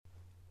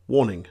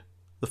Warning: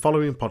 the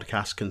following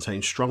podcast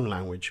contains strong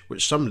language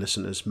which some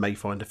listeners may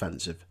find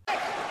offensive.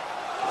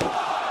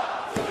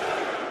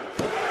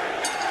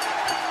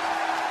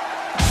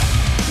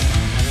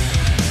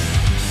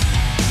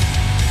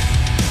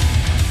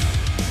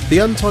 The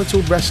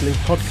Untitled Wrestling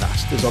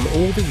Podcast is on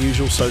all the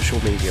usual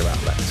social media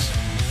outlets.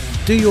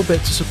 Do your bit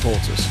to support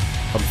us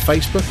on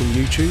Facebook and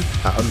YouTube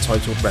at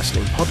Untitled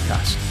Wrestling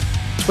Podcast,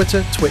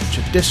 Twitter, Twitch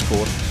and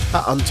Discord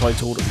at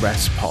Untitled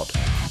Res Pod.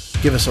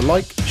 Give us a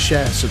like,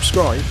 share,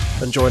 subscribe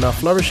and join our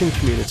flourishing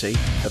community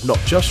of not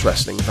just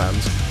wrestling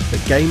fans,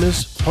 but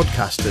gamers,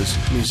 podcasters,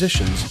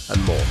 musicians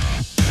and more.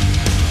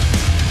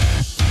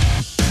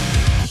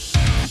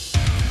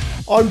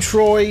 I'm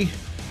Troy,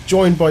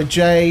 joined by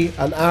Jay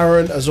and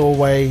Aaron as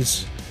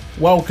always.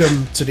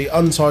 Welcome to the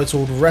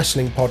Untitled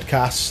Wrestling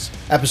Podcast,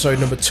 episode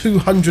number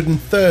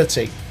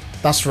 230.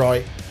 That's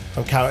right,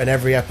 I'm counting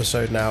every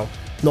episode now.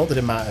 Not that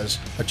it matters,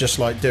 I just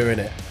like doing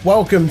it.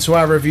 Welcome to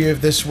our review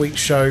of this week's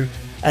show,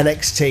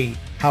 NXT.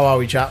 How are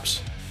we, chaps?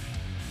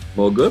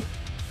 All good.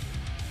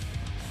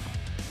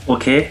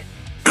 Okay.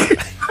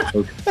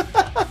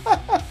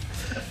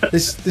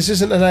 This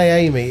isn't an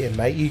AA meeting,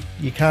 mate.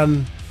 You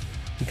can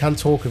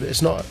talk of it.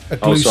 It's not a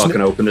glue. Oh, so I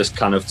can open this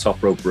can of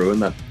Top Rope Brewing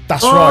then.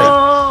 That's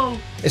right.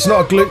 It's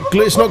not a glue.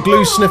 It's not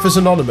Glue Sniffers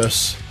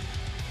Anonymous.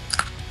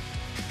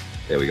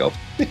 There we go.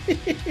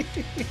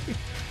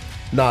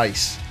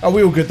 Nice. Are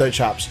we all good though,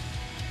 chaps?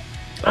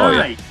 Oh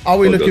yeah. Are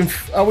we All looking?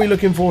 good. Are we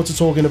looking forward to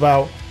talking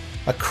about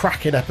a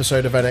cracking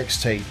episode of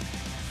NXT?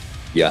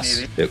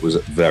 Yes, Maybe. it was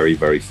very,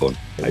 very fun.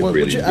 I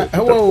really enjoyed it.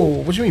 Whoa,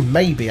 what do you mean,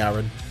 maybe,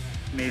 Aaron?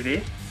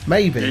 Maybe.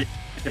 Maybe. It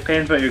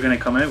depends what you're going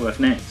to come out with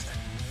next.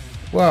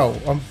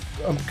 Well, I'm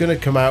going to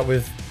come out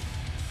with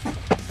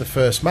the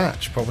first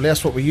match, probably.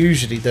 That's what we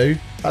usually do.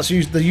 That's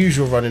the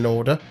usual running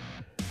order.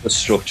 The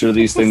structure of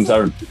these things,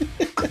 Aaron.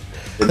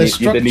 You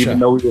didn't even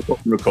know we were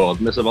fucking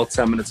recording this about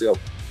 10 minutes ago.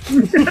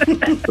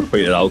 To point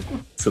it out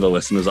to the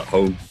listeners at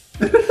home.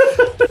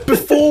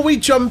 Before we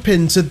jump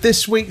into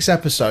this week's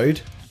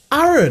episode,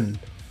 Aaron,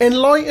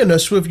 enlighten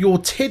us with your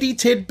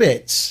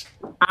tidbits.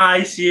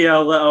 I see a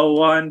little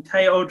one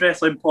titled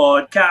Wrestling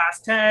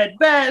Podcast, Ted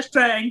Best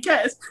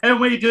Trinkets, and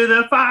we do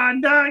the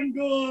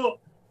Fandango.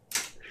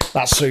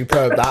 That's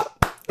superb, that.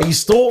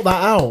 He's thought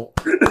that out.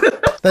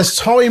 There's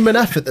time and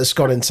effort that's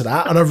gone into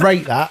that, and I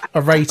rate that. I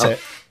rate it.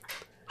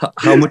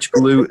 How much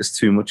glue is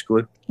too much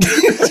glue?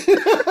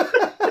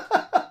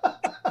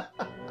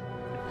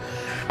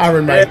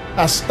 Aaron, mate,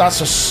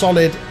 that's a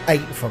solid 8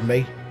 from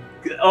me.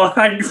 Oh,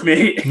 thanks,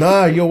 mate.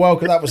 No, you're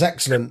welcome. That was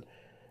excellent.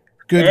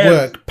 Good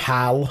work,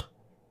 pal.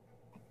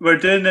 We're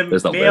doing the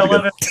That's not May very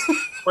 11th.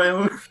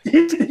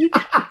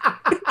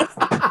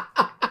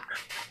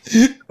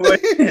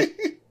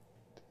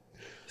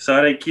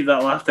 Sorry, keep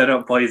that laughter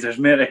up, boys. There's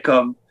more to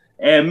come.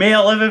 May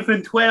 11th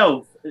and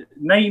 12th,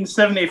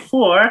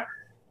 1974,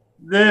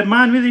 the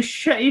man with the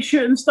shitty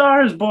shooting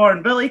star is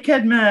born, Billy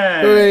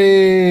Kidman.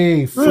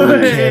 Hey,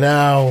 fucking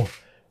hell.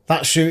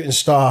 That shooting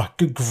star.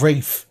 Good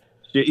grief.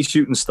 Shitty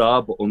shooting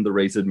star, but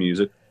underrated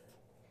music.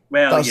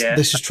 Well, yeah.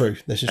 This is true.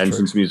 This is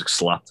Entrance true. music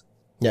slapped.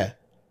 Yeah.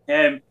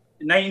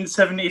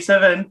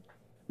 1977,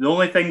 the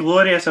only thing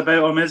glorious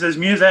about him is his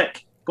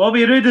music.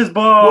 Bobby Roode is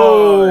born.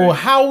 Whoa,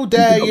 how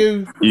dare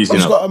you? Easy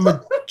He's enough. got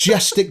a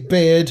majestic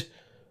beard.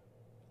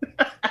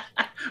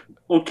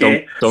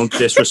 Okay. Don't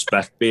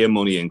disrespect Beer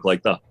Money Inc.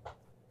 like that.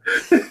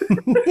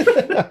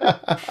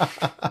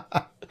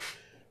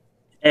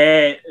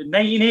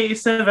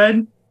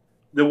 1987,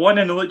 the one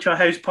in the Lucha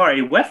House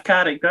Party with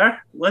character,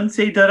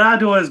 Lindsay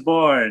Dorado is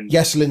born.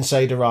 Yes,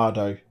 Lindsay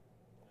Dorado.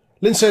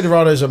 Lindsay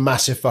Dorado's a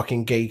massive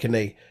fucking geek, isn't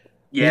he?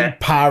 Yeah.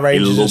 Power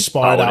Rangers loves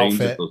inspired Power Rangers,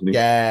 outfit. doesn't he?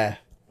 Yeah.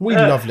 We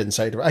love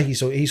Lindsay Dorado.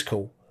 He's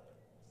cool.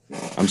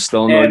 I'm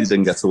still annoyed he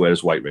didn't get to wear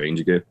his White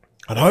Ranger gear.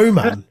 I know,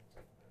 man.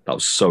 That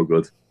was so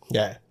good.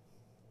 Yeah.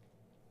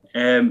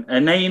 In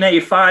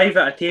 1995,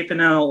 at a taping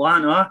in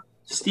Atlanta,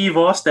 Steve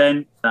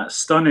Austin, that's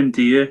stunning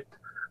to you,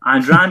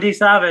 and Randy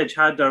Savage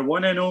had their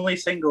one and only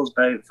singles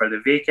bout for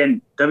the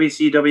vacant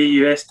WCW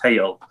US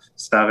title.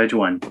 Savage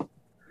won.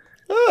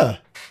 Ah.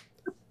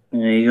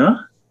 There you go.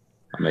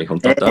 I may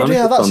hunt that down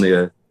yeah, if it's on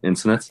the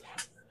internet.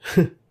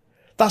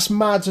 That's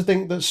mad to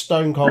think that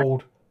Stone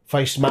Cold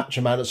faced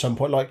Macho Man at some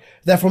point. Like,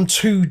 they're from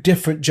two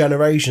different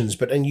generations,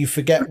 but then you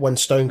forget when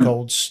Stone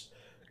Cold's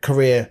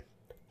career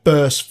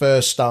first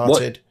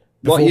started.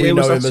 What before we year know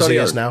was him that? as he Sorry,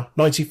 is Aaron. now.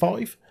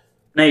 95?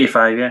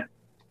 95, yeah.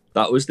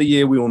 That was the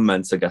year we were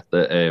meant to get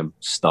the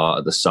start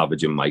of the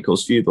Savage and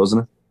Michaels feud,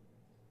 wasn't it?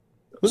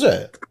 Was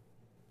it?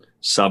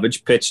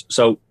 Savage pitch.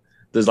 So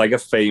there's like a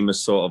famous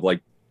sort of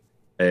like,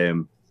 I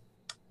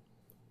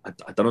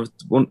don't know, I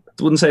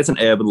wouldn't say it's an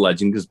urban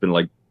legend because it's been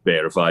like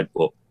verified,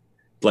 but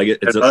like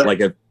it's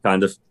like a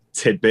kind of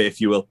tidbit, if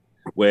you will,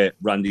 where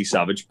Randy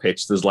Savage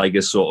pitched as like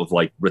a sort of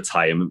like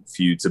retirement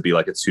feud to be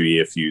like a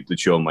 2-year feud with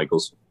Shawn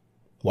Michaels.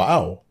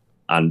 Wow.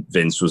 And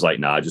Vince was like,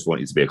 nah, I just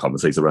want you to be a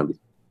commentator, Randy.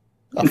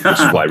 Oh, for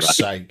fuck's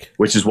sake.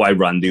 Which is why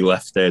Randy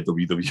left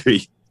WWE. You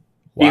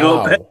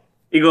Wow. got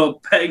He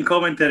got pitting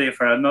commentary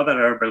for another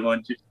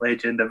urban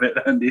legend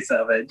about Randy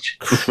Savage.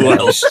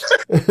 Well,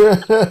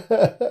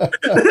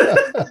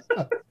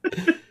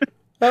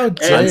 Oh and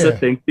I dear.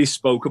 think they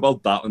spoke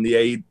about that on the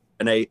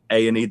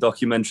A&E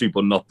documentary,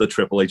 but not the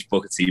Triple H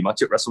Booker T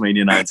match at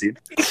WrestleMania 19.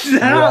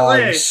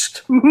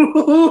 Christ.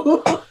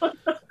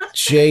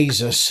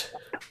 Jesus.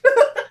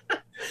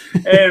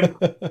 In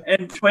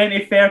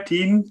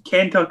 2013,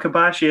 Kenta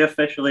Kobashi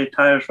officially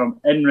retires from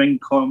in-ring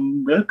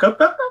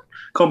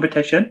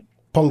competition.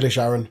 Ponglish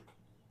Aaron.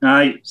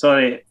 Aye,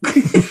 sorry.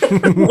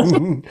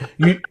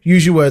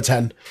 Use your words,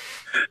 Hen.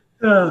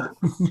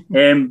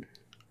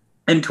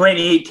 In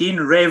 2018,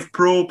 Rev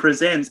Pro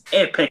presents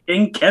Epic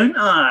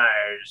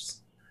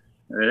Encounters.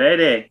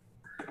 Ready?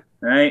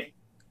 Right.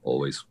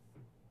 Always.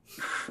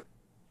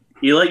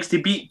 He likes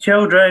to beat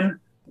children.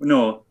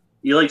 No,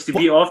 he likes to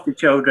beat off the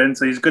children,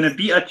 so he's going to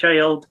beat a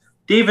child.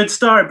 David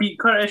Starr beat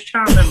Curtis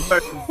Chapman for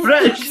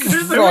British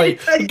Cruiserweight Right,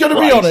 I'm going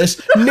to be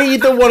honest,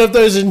 neither one of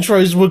those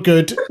intros were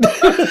good.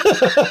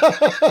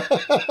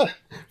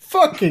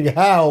 Fucking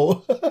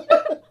hell.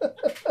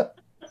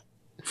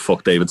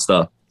 Fuck David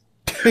Starr.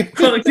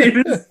 Fuck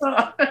David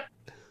Starr.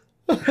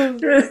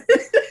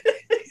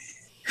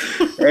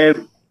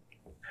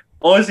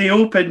 Aussie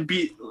Open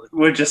beat...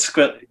 We're just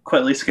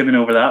quickly skimming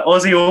over that.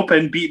 Aussie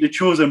Open beat the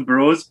Chosen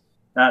Bros.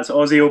 That's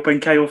Aussie Open,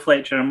 Kyle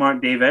Fletcher and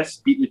Mark Davis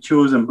beat the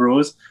Chosen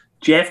Bros.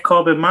 Jeff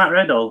Cobb and Matt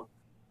Riddle.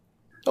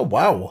 Oh,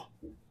 wow.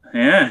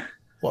 Yeah.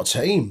 What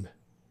a team.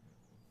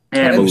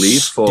 I Um,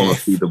 believe former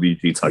stiff.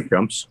 PWG tag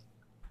champs.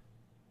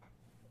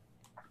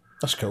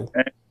 That's cool.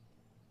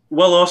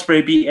 Will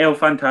Ospreay beat El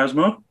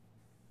Phantasmo.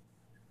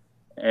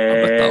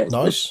 bet that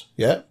Nice.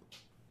 Yeah.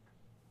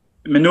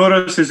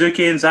 Minoru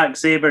Suzuki and Zack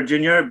Sabre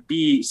Jr.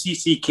 beat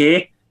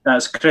CCK.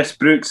 That's Chris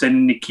Brooks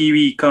and the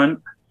Kiwi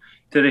cunt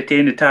to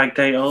retain the tag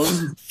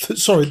titles.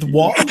 Sorry, the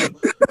what?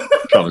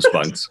 Travis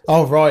Banks.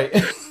 Oh, right.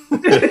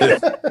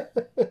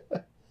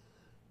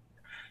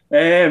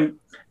 And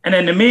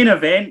in the main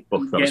event,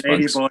 Fuck Travis get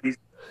ready, Banks. boys.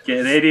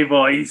 Get ready,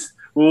 boys.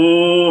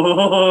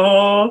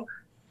 Oh,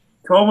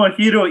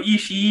 Tomohiro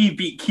Ishii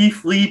beat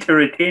Keith Lee to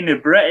retain the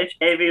British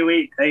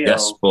heavyweight title.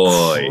 Yes,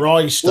 boy.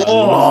 Christ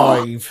Whoa.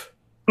 alive.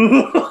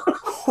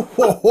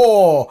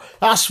 Whoa,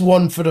 that's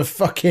one for the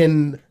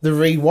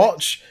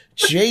rewatch.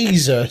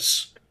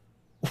 Jesus.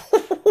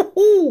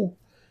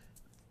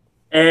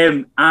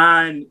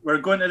 And we're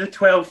going to the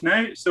 12th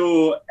now.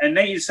 So in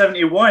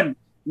 1971,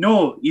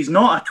 no, he's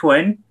not a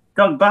twin.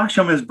 Doug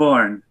Basham is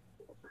born.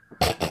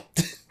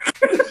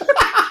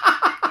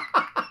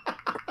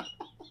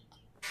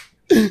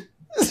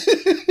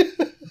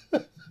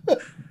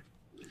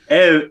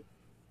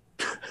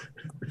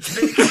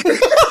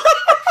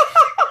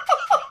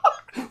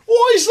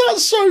 Why is that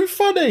so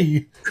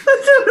funny?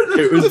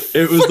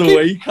 It was the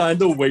way he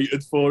kind of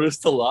waited for us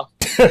to laugh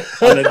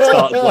and then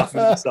started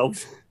laughing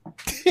himself.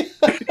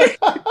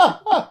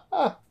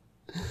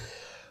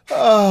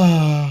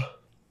 Ah.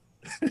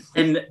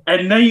 In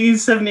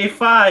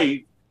 1975,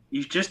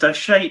 he's just a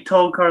shite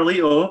tall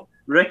Carlito.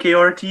 Ricky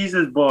Ortiz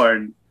is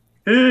born.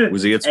 Who?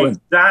 Was he a twin?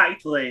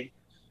 Exactly.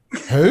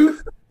 Who?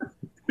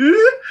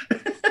 Who?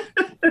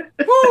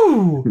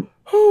 Who?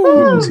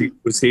 Who?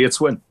 Was he a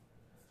twin?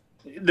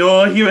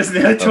 No, he was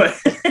not a twin.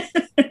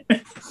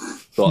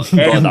 But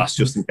that's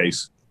just in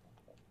case.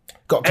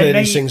 Got to clear And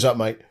these they- things up,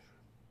 mate.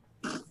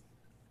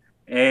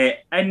 In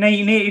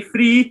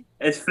 1983,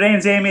 his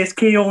friends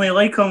MSK only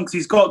like him because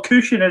he's got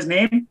Kush in his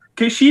name.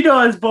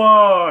 Kushida is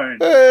born.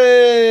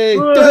 Hey!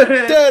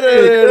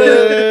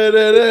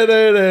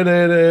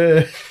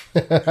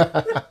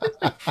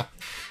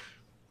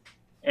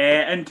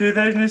 In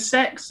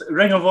 2006,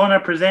 Ring of Honor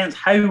presents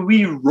How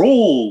We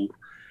Roll.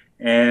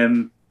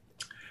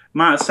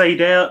 Matt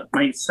Seidel,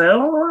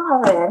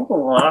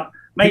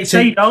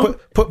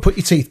 Put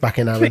your teeth back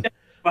in, Alan.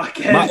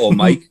 Matt or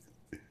Mike?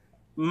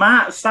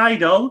 Matt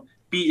Seidel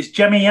beats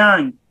Jimmy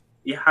Yang.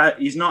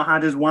 He's not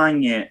had his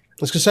Wang yet. I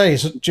was going to say,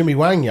 it's Jimmy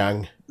Wang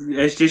Yang.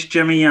 It's just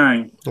Jimmy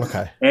Yang.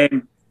 Okay.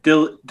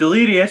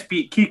 Delirious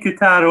beat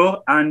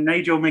Kikutaro and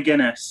Nigel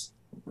McGuinness.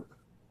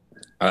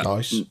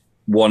 Nice.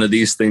 One of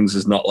these things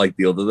is not like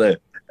the other there.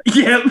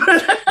 Yep.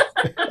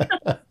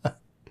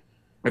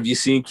 Have you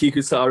seen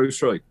Kikutaro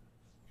Troy?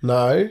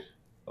 No.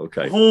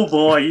 Okay. Oh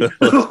boy.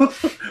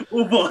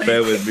 Oh boy.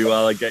 Bear with me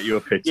while I get you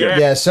a picture. Yeah.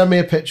 Yeah, send me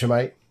a picture,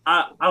 mate.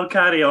 I'll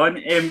carry on.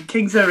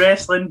 Kings of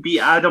Wrestling beat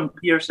Adam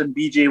Pearce and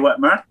BJ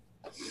Whitmer.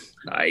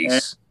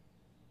 Nice.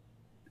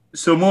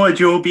 Samoa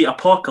Joe beat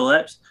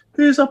Apocalypse.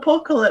 Who's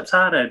Apocalypse,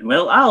 Aaron?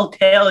 Well, I'll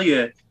tell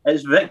you.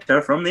 It's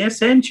Victor from the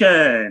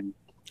Ascension.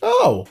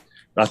 Oh.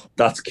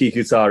 That's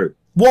Kikutaro.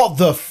 What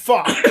the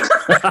fuck?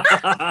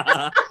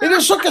 It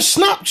looks like a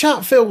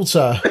Snapchat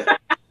filter.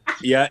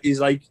 Yeah, he's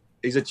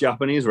a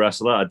Japanese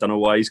wrestler. I don't know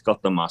why he's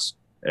got the mask.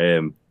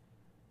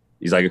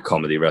 He's like a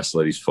comedy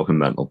wrestler. He's fucking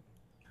mental.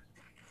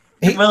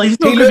 Well, he's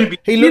not going to be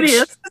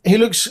serious. He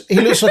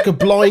looks like a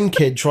blind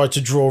kid tried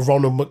to draw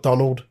Ronald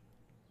McDonald.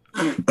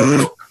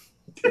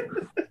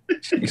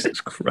 Jesus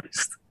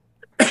Christ.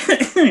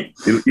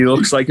 He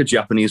looks like a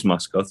Japanese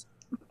mascot.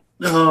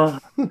 Oh.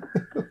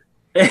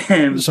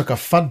 It's like a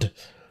fud.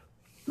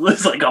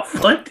 Looks like a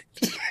foot.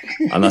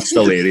 And that's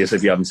hilarious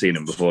if you haven't seen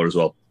him before as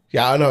well.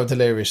 Yeah, I know what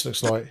Delirious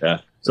looks like. Yeah.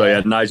 So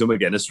yeah, Nigel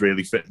McGuinness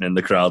really fitting in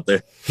the crowd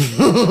there.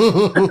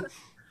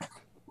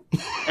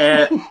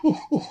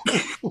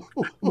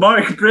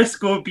 Mark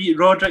Briscoe beat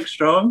Roderick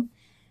Strong.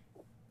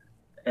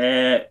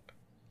 Jay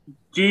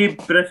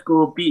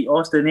Briscoe beat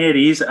Austin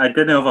Aries. I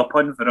didn't have a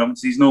pun for him,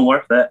 so he's not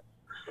worth it.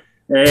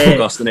 Fuck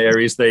Austin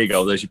Aries. There you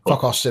go. There's your pun.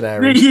 Fuck Austin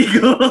There Aries.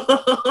 you go.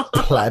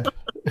 Pleb.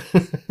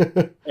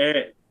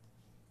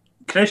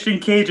 Christian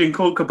Cage and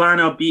Colt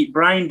Cabana beat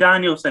Bryan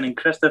Danielson and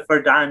Christopher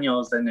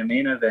Daniels in the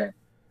main event.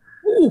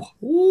 Ooh.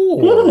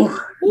 Ooh.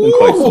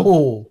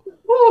 Ooh.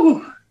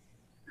 Ooh.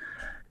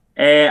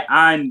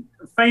 And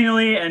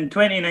finally, in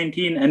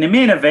 2019, in the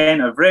main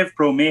event of Rev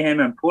Pro Mayhem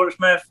in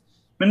Portsmouth,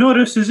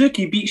 Minoru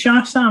Suzuki beat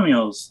Shaft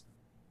Samuels.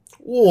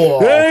 Whoa.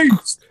 Hey!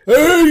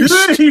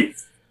 Hey!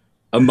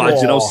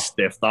 Imagine how Whoa.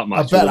 stiff that I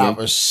match bet would have that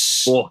been.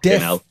 was Fucking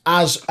stiff hell.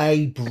 as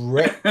a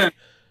brick.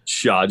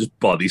 Shah just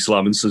body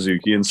slamming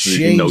Suzuki and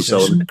Suzuki no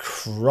Jesus selling.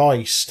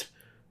 Christ.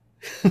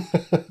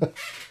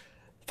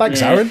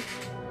 Thanks, Yeah. Aaron.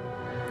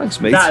 Thanks,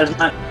 mate.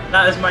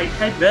 That is my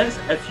tidbits.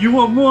 If you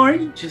want more,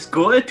 just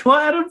go to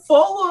Twitter and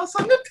follow us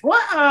on the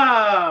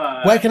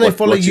Twitter. Where can they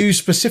follow what's you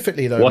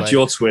specifically, though, What's mate?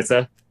 your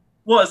Twitter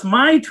What's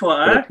my for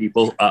Twitter?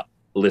 people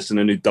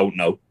listening who don't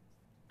know?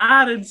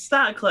 Aaron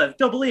Statcliffe,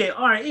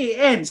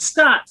 AARAN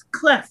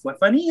Statcliffe with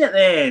an E at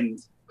the end.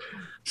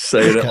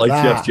 Saying Look it at like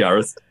that. Jeff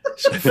Jarrett.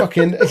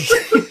 Fucking...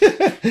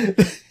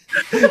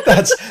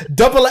 That's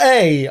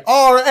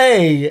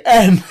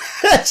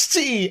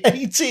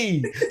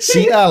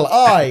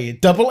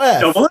AARANSTATCLIFFE. Double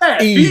F.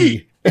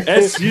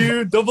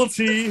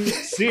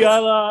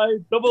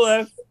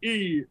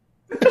 SUTTCLIFFE.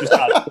 Just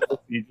add a double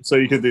T so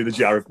you can do the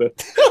Jarrett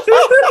bit.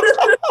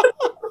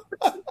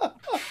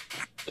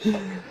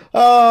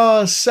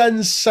 Oh,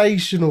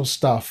 sensational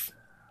stuff.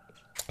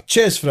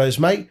 Cheers for those,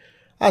 mate.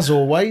 As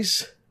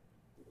always,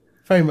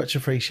 very much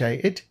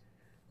appreciated.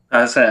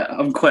 That's it.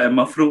 I'm quitting.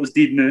 My throat's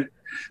dead now.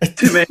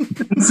 Too many.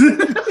 Just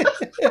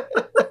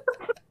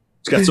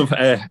get some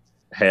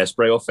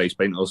hairspray or face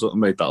paint or something,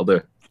 mate. That'll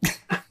do.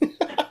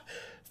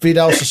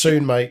 Vidal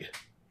Sassoon, mate.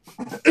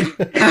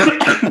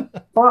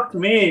 Fuck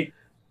me.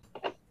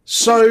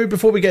 So,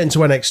 before we get into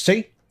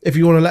NXT, if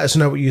you want to let us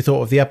know what you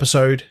thought of the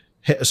episode,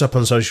 hit us up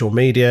on social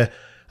media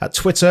at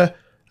Twitter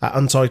at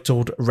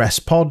Untitled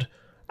Rest Pod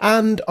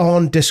and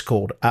on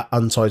Discord at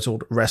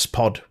Untitled Rest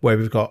Pod, where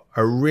we've got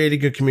a really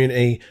good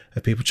community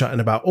of people chatting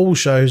about all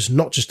shows,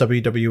 not just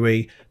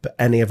WWE, but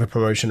any other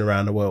promotion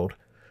around the world.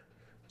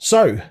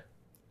 So,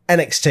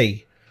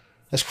 NXT,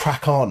 let's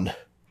crack on.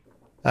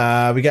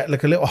 We get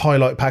like a little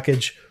highlight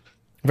package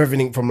of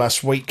everything from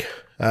last week.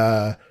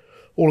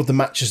 All of the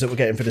matches that we're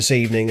getting for this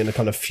evening and the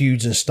kind of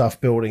feuds and stuff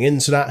building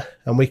into that.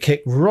 And we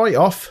kick right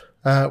off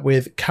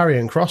with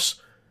Karrion Kross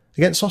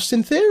against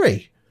Austin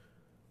Theory.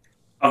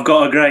 I've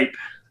got a gripe.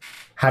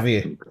 Have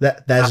you?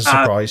 There's a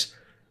surprise.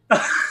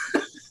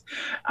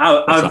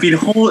 I've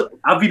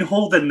been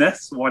holding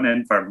this one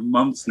in for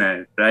months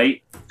now,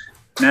 right?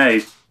 Now,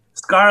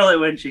 Scarlett,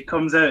 when she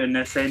comes out in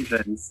this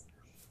entrance,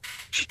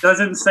 she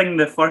doesn't sing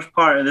the first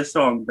part of the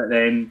song, but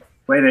then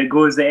when it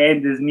goes, the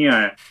end is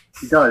near,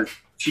 she does.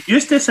 She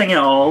used to sing it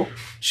all.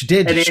 She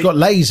did. And She then- got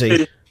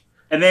lazy.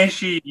 And then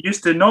she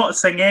used to not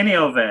sing any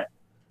of it.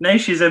 Now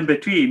she's in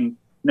between.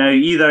 Now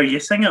either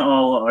you sing it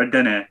all or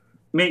dinna.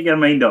 Make your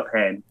mind up,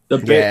 hen. The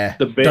bit, Yeah,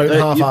 the bit don't that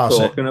you're half-arse it.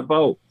 talking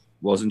about,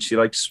 doesn't she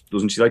like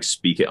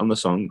speak it on the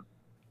song?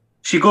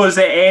 She goes,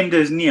 the end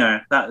is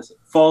near. That's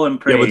fallen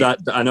prey. Yeah,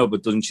 but that I know,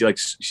 but doesn't she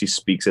she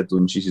speaks it,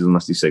 doesn't she? She doesn't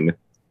actually sing it.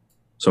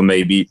 So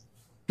maybe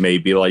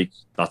like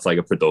that's like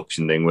a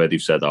production thing where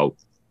they've said, oh,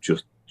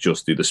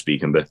 just do the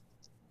speaking bit.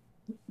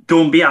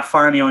 Don't be a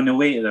fanny on the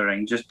way to the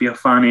ring. Just be a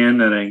fanny in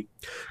the ring.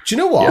 Do you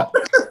know what?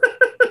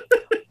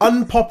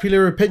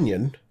 Unpopular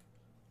opinion.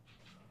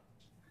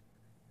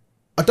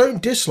 I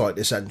don't dislike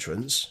this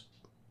entrance.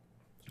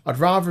 I'd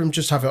rather him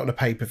just have it on a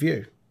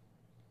pay-per-view.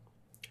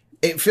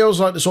 It feels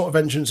like the sort of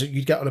entrance that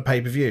you'd get on a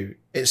pay-per-view.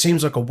 It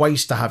seems like a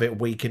waste to have it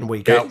week in,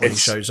 week out when he It's-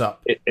 shows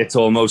up. It's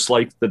almost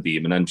like the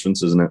demon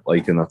entrance, isn't it?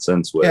 Like in that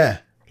sense, where Yeah.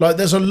 Like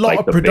there's a lot Like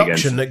of the big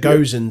production that entrance,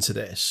 goes into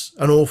this.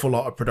 An awful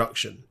lot of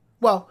production.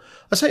 Well,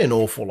 I say an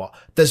awful lot.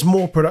 There's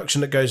more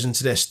production that goes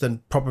into this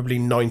than probably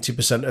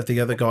 90% of the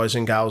other guys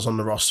and gals on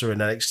the roster in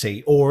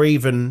NXT or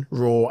even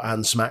Raw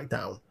and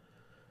SmackDown.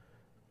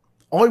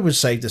 I would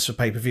save this for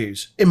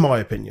pay-per-views, in my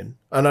opinion.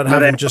 And I'd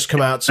have him just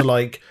come out to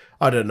like,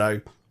 I don't know.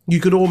 You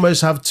could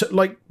almost have,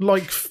 like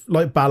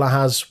Balor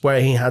has,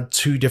 where he had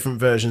two different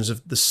versions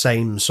of the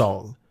same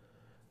song.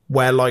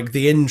 Where like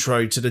the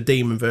intro to the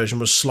Demon version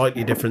was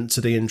slightly different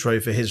to the intro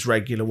for his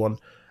regular one.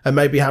 And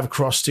maybe have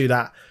Cross do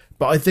that.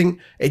 But I think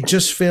it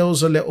just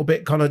feels a little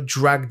bit kind of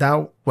dragged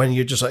out when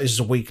you're just like, this is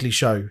a weekly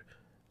show.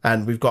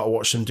 And we've got to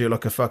watch them do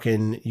like a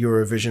fucking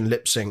Eurovision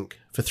lip sync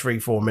for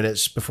 3-4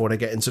 minutes before they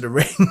get into the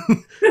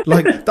ring.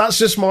 Like, that's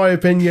just my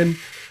opinion.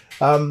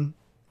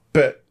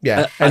 But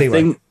yeah, I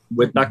anyway. think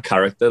with that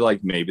character,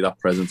 like maybe that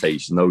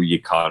presentation, though,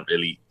 you can't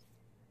really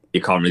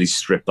you can't really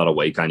strip that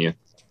away, can you?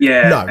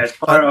 Yeah, No, it's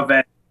part of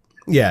it.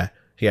 Yeah.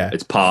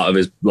 It's part of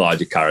his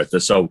larger character.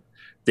 So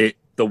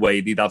the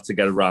way they'd have to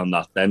get around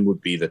that then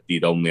would be that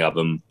they'd only have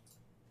him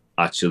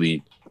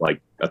actually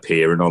like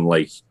appearing on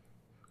like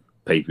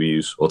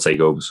pay-per-views or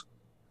takeovers.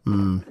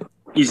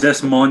 He's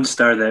this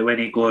monster that when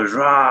he goes,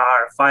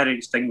 "Rawr," fire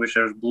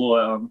extinguishers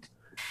blow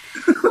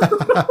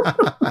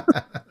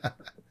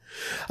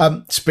at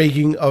him.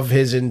 Speaking of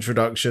his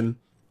introduction,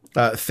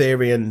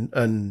 Theory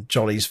and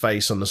Johnny's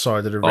face on the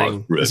side of the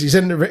ring. Really? As he's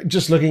in the ring,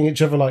 just looking at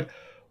each other like,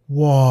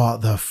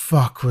 what the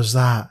fuck was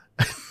that?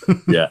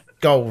 Yeah.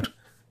 Gold.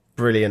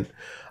 Brilliant.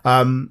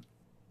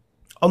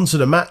 Onto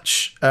the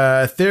match.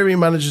 Theory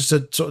manages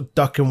to sort of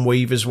duck and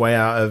weave his way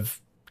out of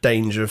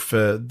danger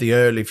for the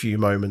early few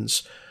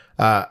moments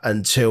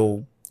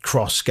until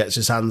Cross gets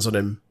his hands on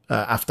him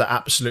after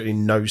absolutely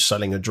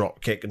no-selling a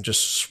drop kick and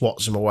just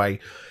swats him away.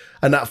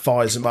 And that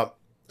fires him up.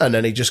 And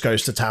then he just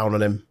goes to town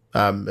on him.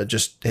 It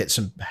just hits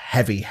some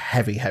heavy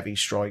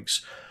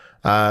strikes.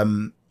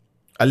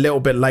 A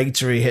little bit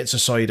later, he hits a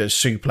Saito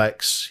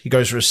suplex. He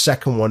goes for a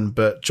second one,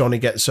 but Johnny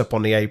gets up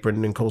on the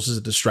apron and causes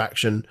a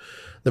distraction.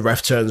 The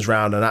ref turns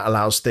around, and that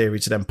allows Theory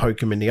to then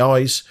poke him in the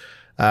eyes.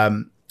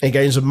 He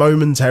gains a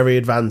momentary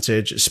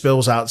advantage. It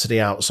spills out to the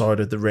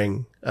outside of the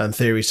ring, and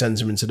Theory sends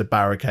him into the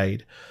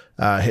barricade.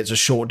 Hits a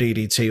short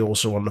DDT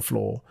also on the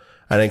floor.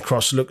 And then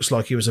Cross looks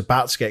like he was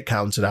about to get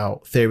counted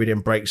out. Theory then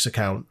breaks the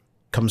count,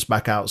 comes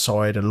back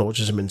outside and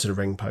launches him into the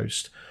ring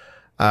post.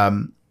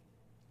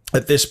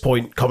 At this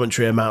point,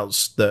 commentary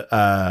announced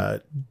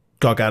that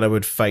Gargano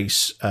would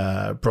face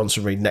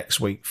Bronson Reed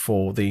next week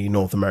for the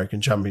North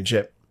American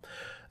Championship.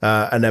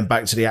 And then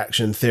back to the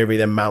action. Theory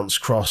then mounts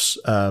Cross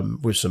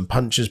with some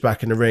punches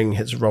back in the ring,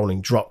 hits a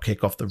rolling drop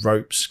kick off the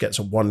ropes, gets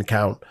a 1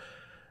 count.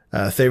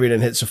 Theory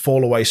then hits a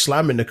fall-away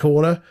slam in the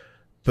corner,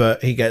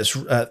 but he gets...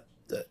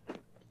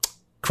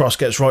 Cross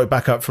gets right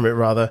back up from it,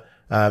 rather.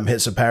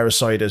 Hits a pair of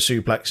Saito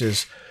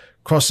suplexes.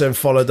 Cross then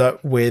followed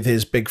up with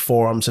his big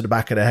forearm to the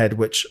back of the head,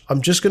 which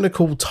I'm just going to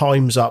call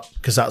time's up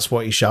because that's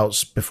what he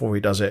shouts before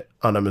he does it,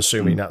 and I'm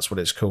assuming that's what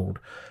it's called.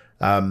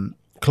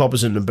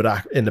 Clobbers in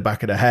the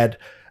back of the head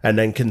and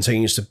then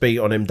continues to beat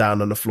on him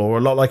down on the floor,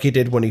 a lot like he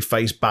did when he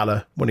faced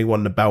Balor when he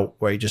won the belt,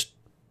 where he just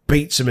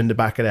beats him in the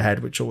back of the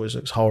head, which always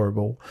looks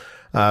horrible.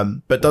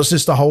 But does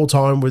this the whole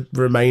time with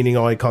remaining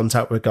eye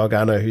contact with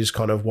Gargano, who's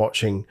kind of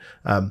watching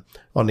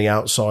on the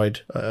outside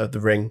of the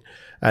ring.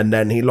 And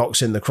then he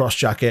locks in the cross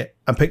jacket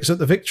and picks up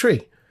the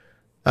victory.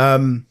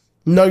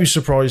 No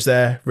surprise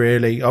there,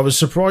 really. I was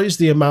surprised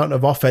the amount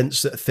of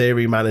offense that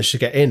Theory managed to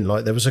get in.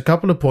 Like, there was a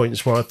couple of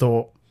points where I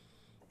thought,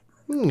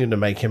 I'm going to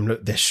make him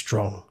look this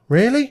strong.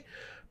 Really?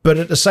 But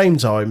at the same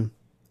time,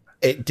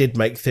 it did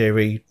make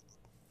Theory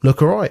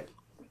look all right.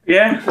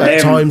 Yeah.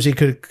 At times he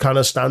could kind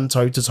of stand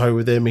toe-to-toe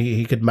with him.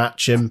 He could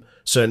match him,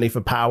 certainly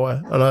for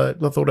power. And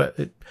I thought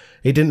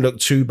he didn't look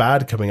too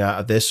bad coming out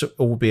of this,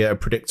 albeit a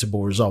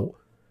predictable result.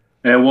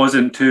 It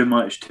wasn't too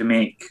much to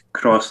make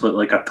Cross look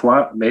like a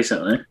twat,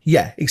 basically.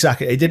 Yeah,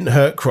 exactly. It didn't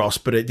hurt Cross,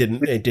 but it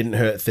didn't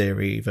hurt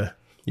Theory either.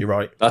 You're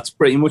right. That's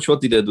pretty much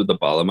what they did with the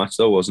Balor match,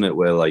 though, wasn't it?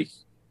 Where like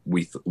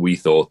we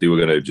thought they were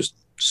going to just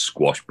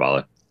squash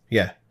Balor.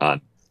 Yeah.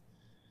 And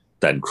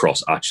then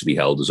Cross actually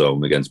held his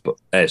own against...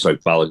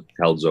 Balor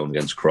held his own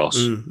against Cross.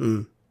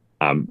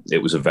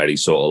 It was a very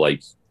sort of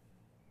like...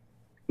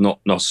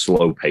 Not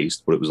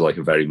slow-paced, but it was like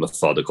a very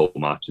methodical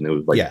match. And it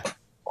was like...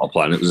 Our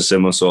plan. It was a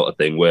similar sort of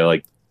thing where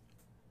like...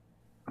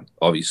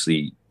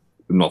 Obviously,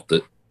 not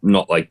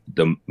like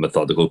the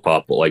methodical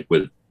part, but like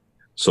with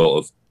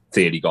sort of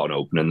Theory got an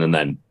opening and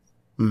then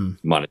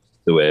managed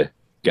to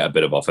get a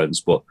bit of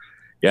offense. But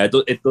yeah,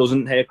 it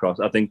doesn't hurt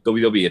Cross. I think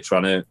WWE are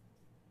trying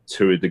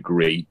to a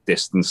degree,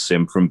 distance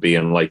him from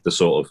being like the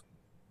sort of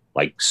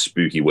like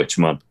spooky witch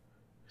man.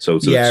 So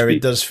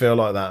it does feel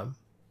like that.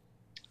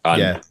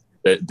 And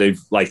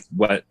they've like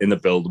went in the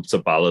build up to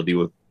Balor, they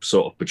were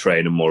sort of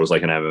portraying him more as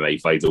like an MMA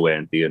fighter,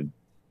 weren't they? And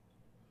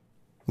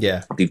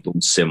they've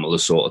done similar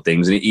sort of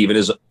things. And even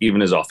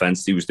his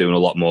offense, he was doing a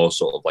lot more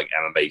sort of like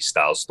MMA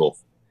style stuff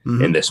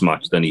in this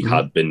match than he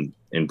had been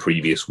in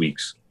previous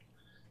weeks.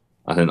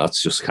 I think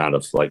that's just kind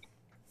of like,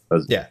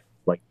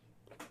 like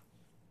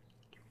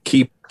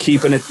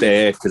keeping it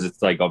there because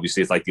it's like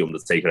obviously it's like the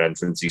Undertaker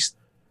entrance.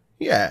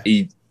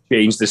 He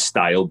changed the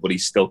style, but he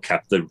still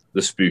kept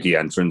the spooky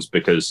entrance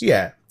because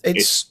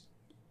it's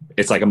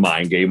like a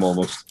mind game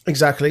almost.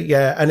 Exactly,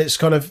 yeah, and it's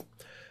kind of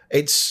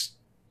it's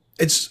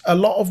a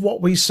lot of what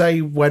we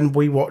say when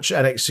we watch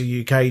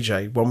NXT UK,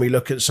 Jay, when we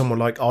look at someone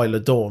like Isla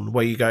Dawn,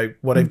 where you go,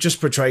 well, they've just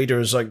portrayed her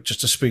as like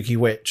just a spooky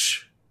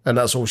witch, and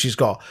that's all she's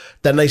got.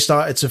 Then they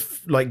started to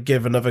like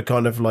give another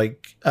kind of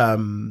like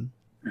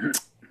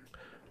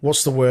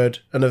what's the word?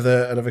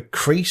 Another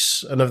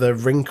crease, another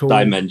wrinkle,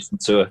 dimension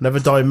to her. Another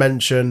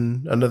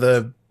dimension,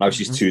 another. Now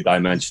she's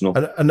 2-dimensional.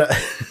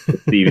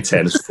 Stevie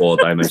 10 is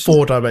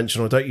 4-dimensional.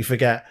 4-dimensional. Don't you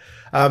forget.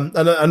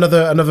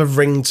 Another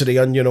ring to the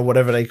onion or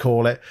whatever they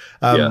call it.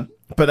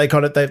 But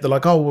they're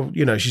like, oh, well,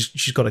 you know,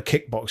 she's got a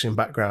kickboxing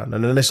background,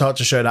 and then they start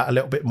to show that a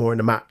little bit more in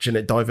the match, and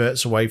it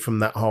diverts away from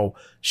that whole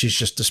she's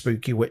just a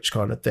spooky witch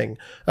kind of thing.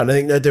 And I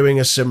think they're doing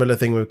a similar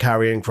thing with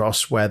Karrion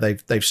Kross, where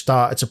they've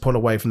started to pull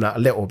away from that a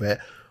little bit,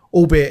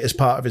 albeit as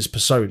part of his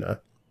persona.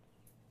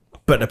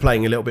 But they're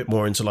playing a little bit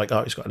more into like,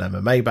 oh, he's got an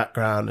MMA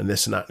background and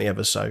this and that and the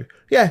other. So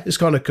yeah, it's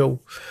kind of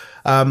cool.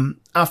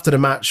 After the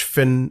match,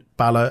 Finn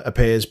Balor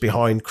appears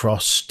behind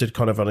Kross, stood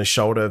kind of on his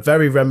shoulder,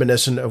 very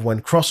reminiscent of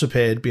when Kross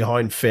appeared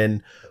behind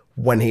Finn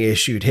when he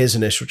issued his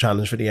initial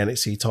challenge for the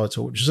NXT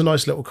title, which is a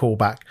nice little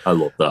callback. I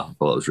love that. I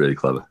thought it was really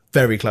clever.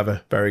 Very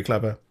clever, very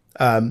clever.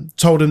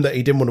 Told him that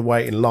he didn't want to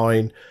wait in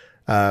line.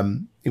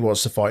 He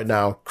wants to fight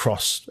now.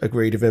 Kross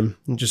agreed with him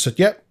and just said,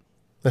 yep,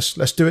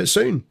 let's do it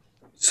soon.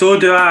 So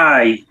do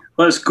I.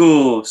 Let's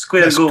go.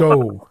 Let's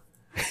go.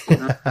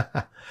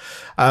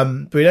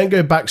 But we then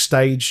go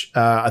backstage.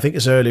 I think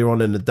it's earlier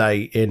on in the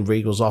day in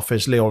Regal's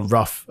office. Leon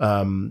Ruff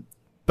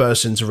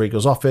bursts into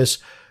Regal's office,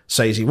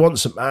 says he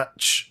wants a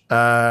match.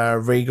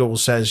 Regal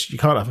says, you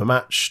can't have a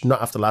match,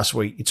 not after last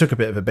week. You took a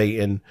bit of a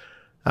beating.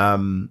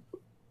 And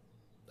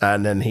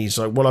then he's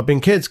like, well, I've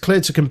been cleared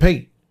to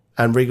compete.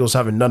 And Regal's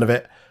having none of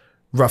it.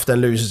 Ruff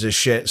then loses his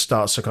shit,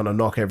 starts to kind of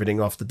knock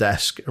everything off the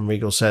desk. And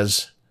Regal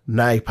says,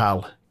 nay,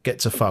 pal, get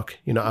to fuck.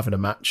 You're not having a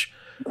match.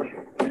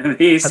 And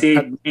he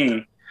said,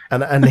 nay.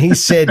 And he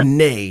said,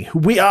 nay,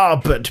 we are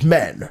but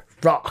men.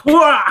 Rock.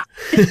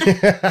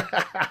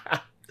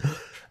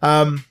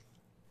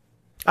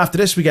 After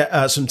this, we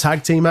get some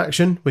tag team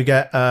action. We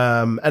get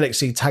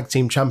NXT Tag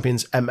Team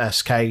Champions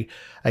MSK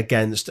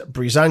against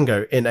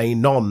Breezango in a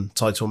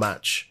non-title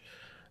match.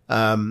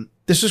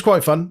 This was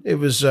quite fun. It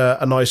was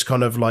a nice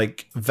kind of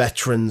like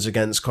veterans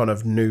against kind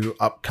of new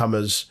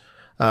upcomers.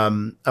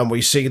 And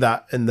we see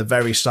that in the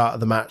very start of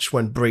the match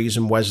when Breeze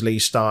and Wesley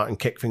start and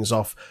kick things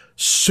off.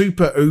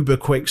 Super uber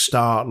quick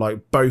start,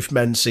 like both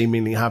men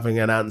seemingly having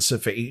an answer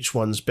for each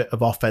one's bit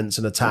of offense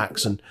and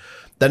attacks. And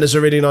then there's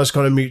a really nice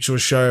kind of mutual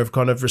show of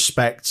kind of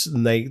respect,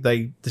 and they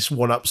this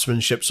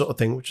one-upsmanship sort of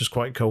thing, which is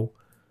quite cool.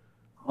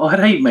 All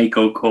right,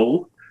 Michael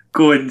Cole.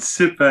 Going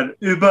super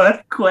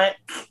uber quick.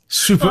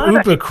 Super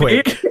uber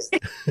quick.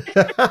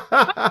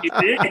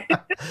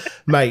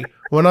 Mate,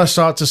 when I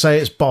start to say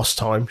it's boss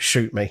time,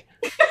 shoot me.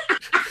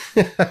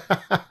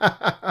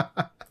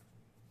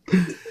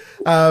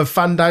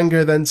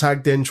 Fandango then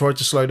tagged in, tried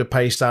to slow the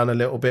pace down a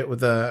little bit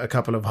with a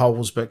couple of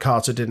holes, but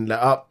Carter didn't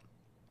let up.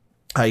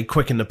 He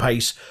quickened the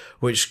pace,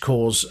 which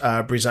caused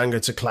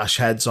Breezango to clash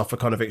heads off a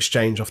kind of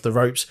exchange off the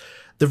ropes.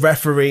 The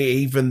referee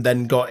even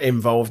then got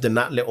involved in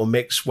that little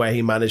mix where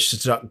he managed to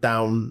duck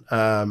down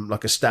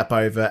like a step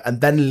over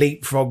and then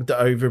leapfrogged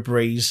over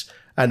Breeze.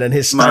 And then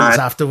his stance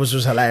afterwards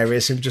was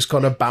hilarious, him just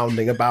kind of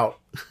bounding about.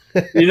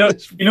 You know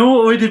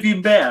what would have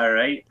been better,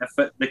 right? If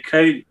the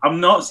crowd, I'm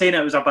not saying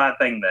it was a bad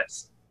thing,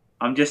 this.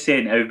 I'm just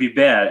saying it would be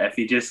better if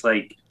he just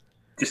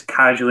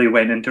casually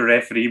went into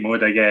referee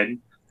mode again.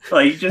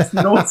 Like, just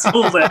no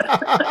sold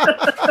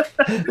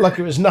it. Like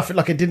it was nothing,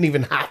 like it didn't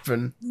even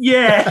happen.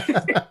 Yeah.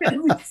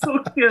 It was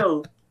so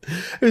cool.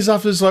 It was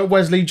after like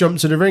Wesley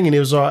jumped in the ring and he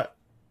was like,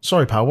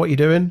 sorry, pal, what are you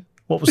doing?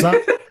 What was that?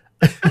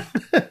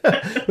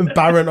 And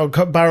Barrett on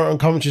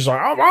commentary's like,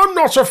 I'm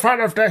not a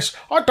fan of this.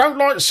 I don't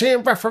like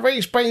seeing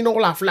referees being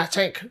all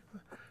athletic.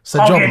 It's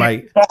the job,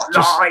 mate.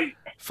 Just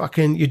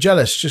fucking, you're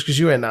jealous just because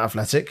you ain't that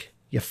athletic.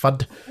 You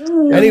fud.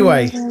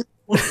 Anyway.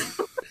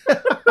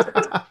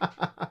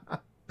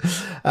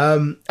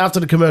 After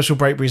the commercial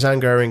break,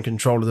 Breezango are in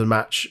control of the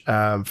match.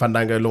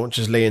 Fandango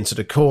launches Lee into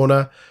the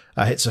corner,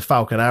 hits a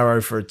Falcon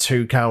Arrow for a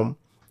 2 count.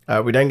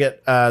 We then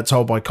get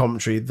told by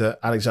commentary that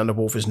Alexander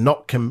Wolf is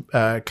not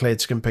cleared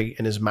to compete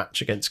in his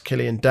match against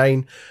Killian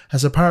Dane,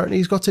 as apparently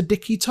he's got a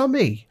dicky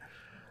tummy.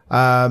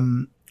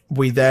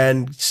 We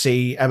then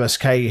see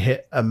MSK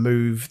hit that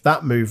move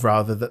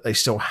that they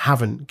still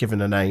haven't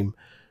given a name,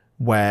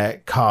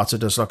 where Carter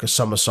does like a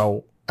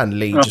somersault and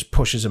Lee just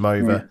pushes him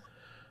over.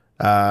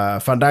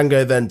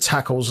 Fandango then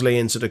tackles Lee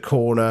into the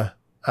corner.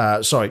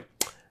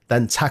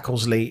 Then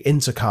tackles Lee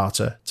into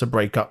Carter to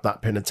break up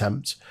that pin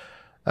attempt.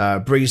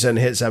 Breeze then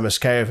hits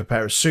MSK with a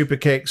pair of super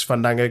kicks.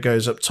 Fandango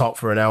goes up top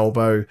for an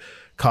elbow.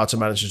 Carter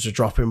manages to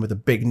drop him with a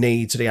big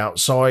knee to the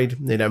outside.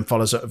 He then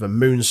follows up with a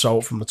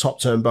moonsault from the top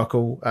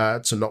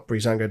turnbuckle to knock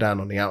Breezango down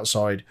on the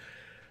outside.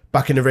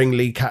 Back in the ring,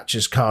 Lee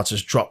catches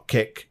Carter's drop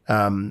kick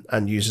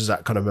and uses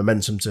that kind of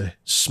momentum to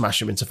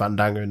smash him into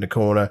Fandango in the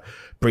corner.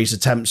 Breeze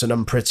attempts an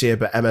unprettier,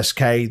 but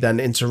MSK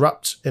then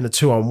interrupt in a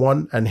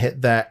 2-on-1 and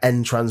hit their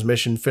end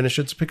transmission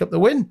finisher to pick up the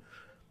win.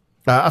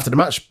 After the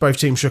match, both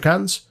teams shook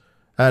hands,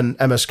 and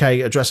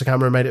MSK addressed the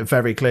camera and made it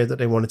very clear that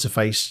they wanted to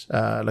face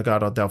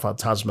Legado del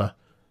Fantasma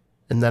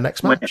in their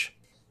next match.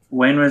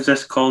 When was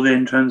this called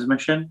in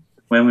transmission?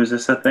 When was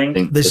this a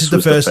thing? This is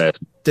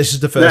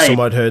the first time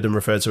I'd heard them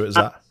refer to it as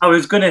that. I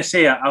was going to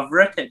say, I've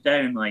written it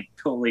down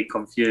totally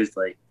confused.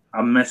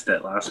 I missed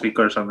it last week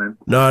or something.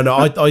 No,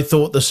 I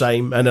thought the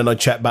same. And then I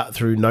checked back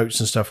through notes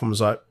and stuff and was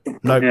like,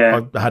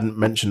 no, I hadn't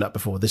mentioned that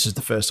before. This is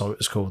the first time it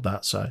was called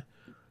that. So,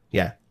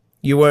 yeah,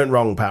 you weren't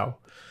wrong, pal.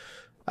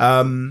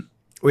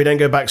 We then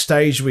go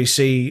backstage. We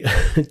see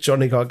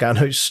Johnny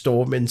Gargano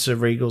storm into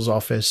Regal's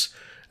office,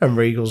 and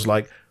Regal's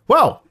like,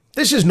 well,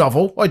 this is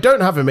novel. I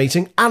don't have a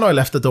meeting, and I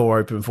left the door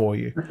open for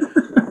you.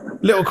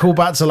 Little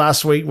callback to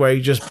last week where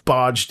he just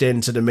barged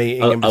into the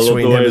meeting in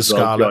between him and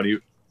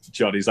Scarlett.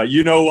 Johnny's like,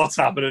 you know what's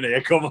happening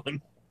here, come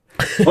on.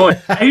 Oh,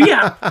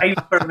 yeah,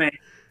 for me.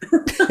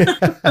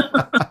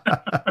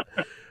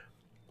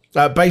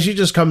 Basically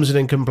just comes in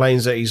and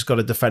complains that he's got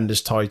to defend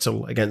his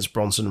title against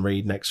Bronson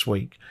Reed next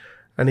week.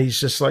 And he's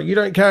just like, you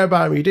don't care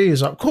about me, do you?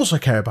 He's like, of course I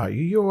care about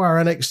you. You're our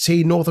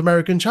NXT North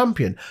American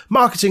champion.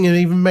 Marketing and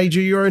even made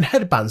you your own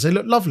headbands. They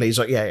look lovely. He's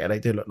like, yeah, they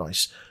do look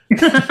nice.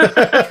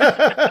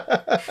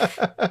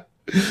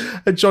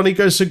 And Johnny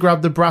goes to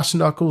grab the brass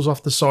knuckles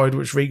off the side,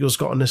 which Regal's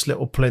got on this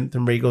little plinth.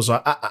 And Regal's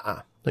like,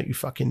 don't you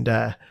fucking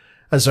dare.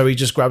 And so he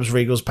just grabs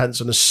Regal's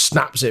pencil and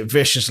snaps it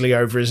viciously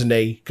over his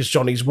knee because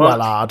Johnny's well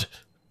hard.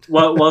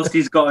 Whilst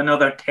he's got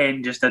another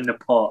 10 just in the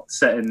pot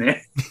sitting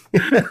there.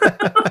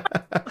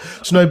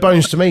 It's no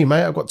bones to me,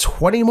 mate. I've got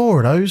 20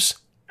 more of those.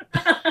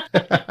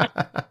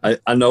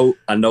 I know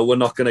we're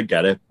not going to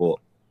get it, but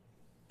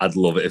I'd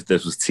love it if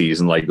this was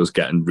teasing like us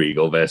getting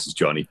Regal versus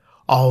Johnny.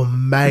 Oh,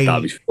 mate.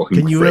 That'd be fucking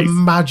Can you great.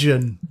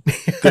 imagine? do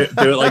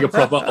it like a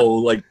proper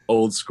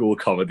old school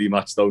comedy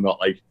match, though, not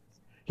like...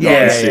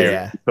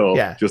 Yeah.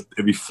 Just,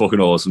 it'd be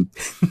fucking awesome.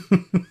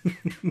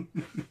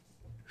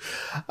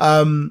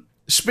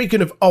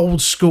 Speaking of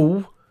old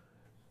school,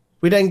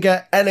 we then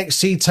get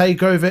NXT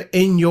TakeOver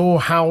in Your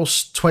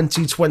House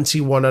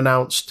 2021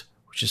 announced,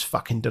 which is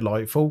fucking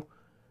delightful.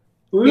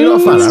 You're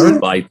not a fan, Aaron?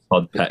 By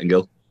Todd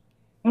Pettingill.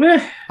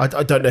 I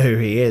don't know who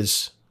he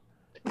is.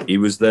 He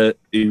was like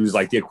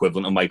the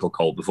equivalent of Michael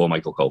Cole before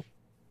Michael Cole.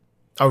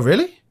 Oh,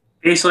 really?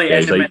 Basically,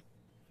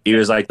 he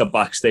was like the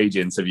backstage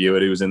interviewer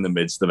who was in the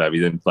midst of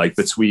everything, like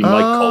between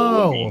like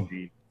Cole and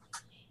BG.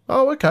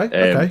 Oh, okay.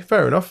 Okay,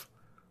 fair enough.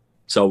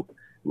 So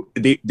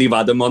they've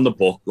had him on the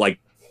book, like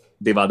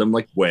they've had him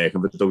like working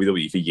for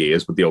WWE for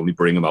years, but they only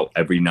bring him out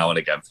every now and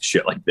again for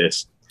shit like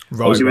this.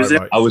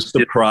 Right. I was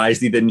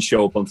surprised he didn't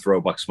show up on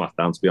Throwback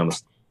SmackDown, to be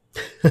honest.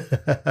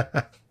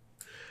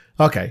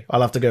 Okay,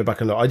 I'll have to go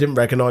back and look. I didn't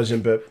recognise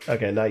him, but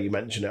okay, now you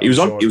mention it. He was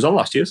on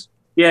last year's.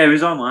 Yeah, he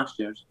was on last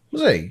year's.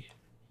 Was he?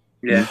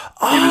 Yeah.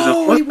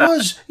 He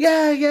was.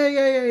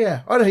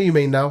 Yeah. I know who you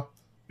mean now.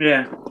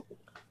 Yeah.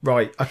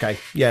 Right. Okay.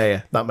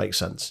 Yeah. That makes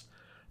sense.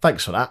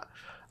 Thanks for that.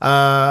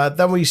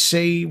 Then we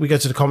go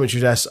to the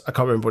commentary desk. I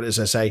can't remember what it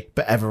says,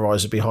 but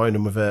Everrise are behind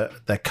them with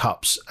their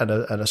cups and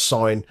a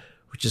sign,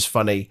 which is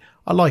funny.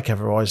 I like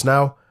Everrise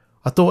now.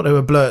 I thought they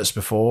were blurts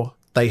before.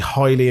 They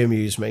highly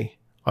amuse me.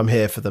 I'm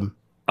here for them.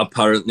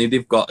 Apparently,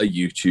 they've got a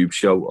YouTube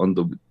show on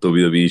the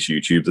WWE's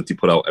YouTube that they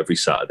put out every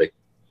Saturday.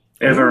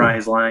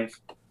 Everrise Live.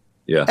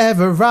 Yeah.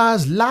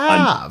 Everrise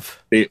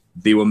Live. And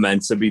they were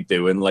meant to be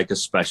doing like a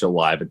special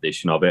live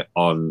edition of it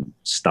on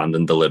Stand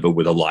and Deliver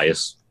with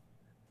Elias.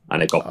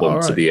 And it got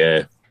bumped to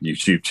the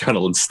YouTube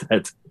channel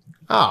instead.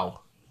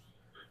 Oh.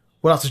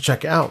 We'll have to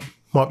check it out.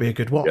 Might be a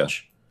good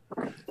watch.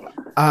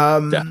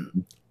 Yeah.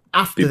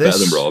 After be this...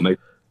 better than Raw, mate.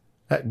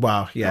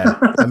 Well, yeah.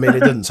 I mean, it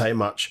doesn't take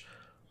much.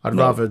 I'd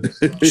rather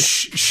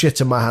shit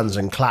in my hands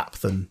and clap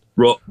than...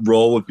 Raw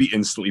would be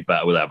instantly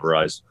better with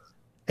Everrise.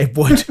 It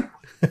would.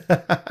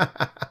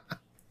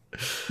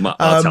 Matt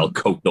Martell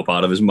coked up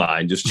out of his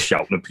mind, just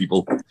shouting at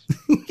people.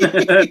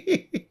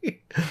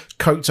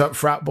 Coked up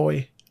frat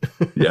boy.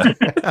 Yeah.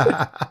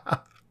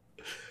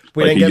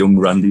 Like a young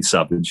Randy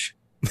Savage.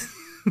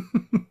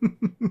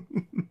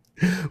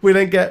 We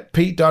then get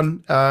Pete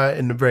Dunne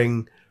in the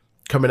ring,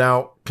 coming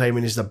out,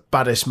 claiming he's the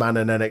baddest man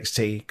in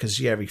NXT, because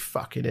yeah, he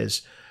fucking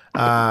is.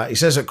 He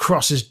says that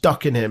Cross is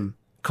ducking him,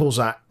 calls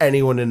out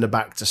anyone in the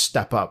back to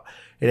step up.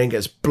 He then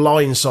gets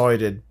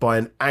blindsided by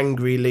an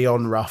angry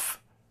Leon Ruff.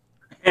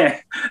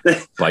 Yeah.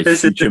 By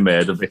future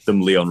murder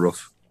victim Leon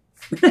Ruff.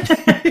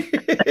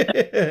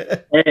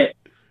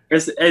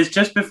 It's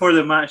just before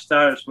the match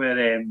starts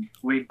where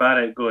Wade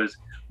Barrett goes,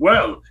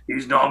 well,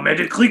 he's not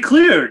medically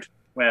cleared.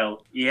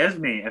 Well, he is,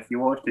 mate, if you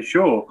watch the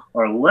show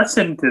or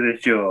listen to the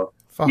show.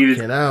 Fucking he was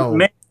hell.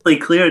 medically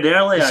cleared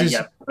earlier, you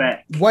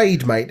prick.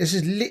 Wade, mate, this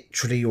is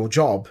literally your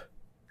job.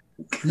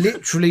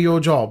 Literally your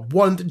job.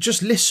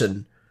 Just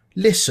listen.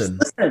 Listen.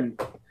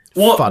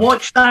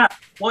 Watch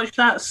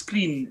that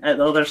screen at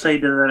the other side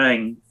of the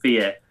ring for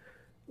you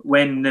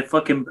when the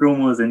fucking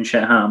promos and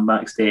shit happen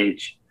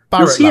backstage.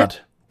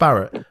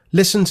 Barrett,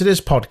 listen to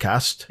this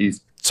podcast.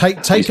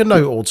 Take a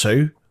note or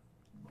two,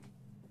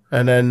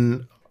 and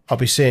then I'll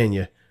be seeing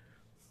you.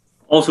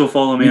 Also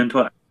follow me on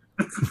Twitter.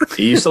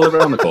 He used to live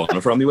around the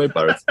corner from me, Wade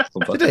Barrett.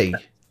 Did he?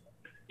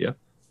 Yeah.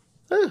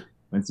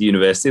 Went to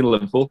university in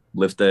Liverpool.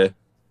 Lived there.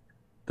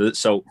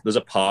 So there's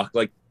a park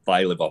like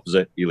I live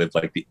opposite. He lived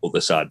like the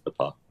other side of the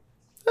park.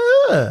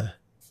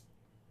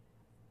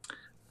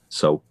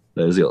 So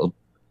there's the little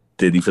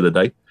ditty for the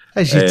day.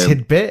 There's your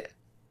tidbit.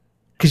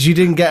 Because you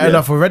didn't get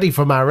enough already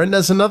from Aaron.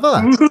 There's another.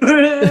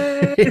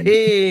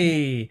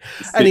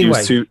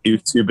 Anyway. He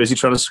was too busy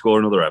trying to score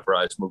another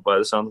Everrise move by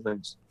the sound of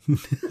things.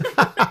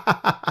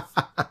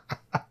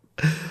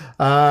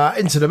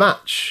 Into the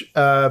match,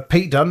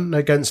 Pete Dunne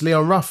against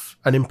Leon Ruff,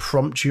 an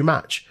impromptu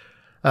match.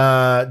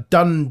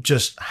 Dunne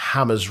just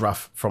hammers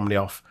Ruff from the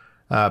off,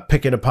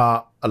 picking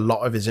apart a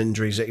lot of his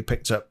injuries that he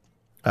picked up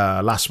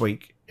last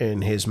week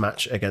in his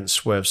match against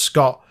Swerve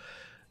Scott.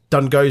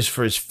 Dunne goes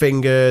for his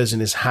fingers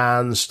and his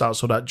hands,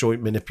 starts all that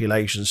joint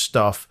manipulation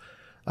stuff.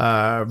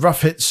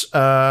 Ruff hits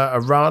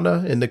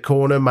Arana in the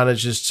corner,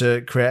 manages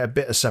to create a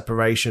bit of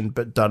separation,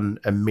 but Dunne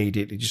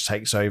immediately just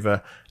takes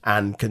over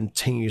and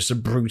continues to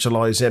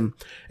brutalise him.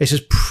 It's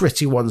just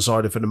pretty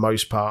one-sided for the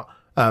most part.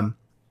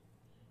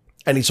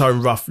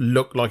 Anytime Ruff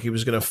looked like he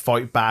was going to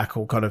fight back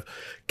or kind of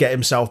get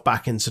himself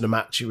back into the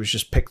match, he was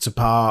just picked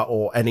apart,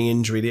 or any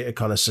injury that it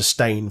kind of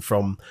sustained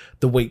from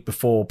the week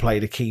before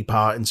played a key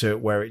part into it,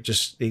 where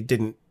he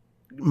didn't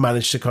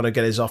manage to kind of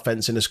get his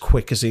offense in as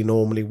quick as he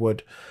normally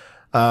would.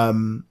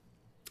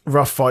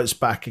 Ruff fights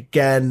back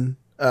again,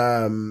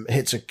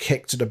 hits a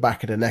kick to the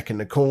back of the neck in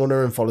the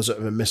corner and follows it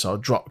with a missile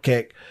drop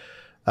kick.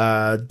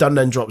 Dunne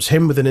then drops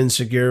him with an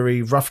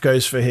enziguri. Ruff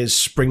goes for his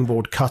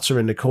springboard cutter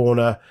in the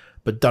corner,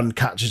 but Dunne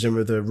catches him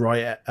with a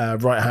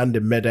right hand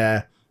in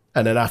midair.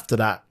 And then after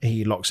that,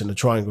 he locks in a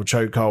triangle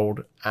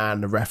chokehold,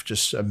 and the ref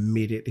just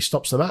immediately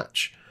stops the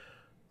match.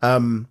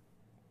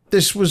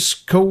 This was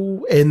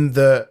cool in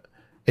that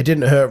it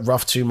didn't hurt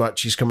Ruff too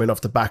much. He's coming off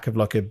the back of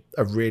like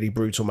a really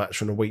brutal match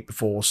from the week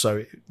before, so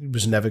he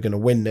was never going to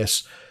win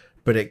this.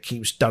 But it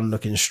keeps Dunne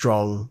looking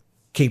strong,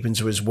 keeping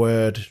to his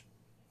word.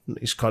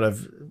 He's kind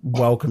of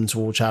welcome to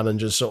all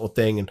challenges sort of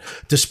thing. And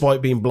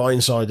despite being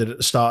blindsided at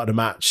the start of the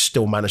match,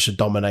 still managed to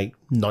dominate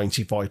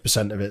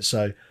 95% of it.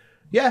 So,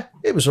 yeah,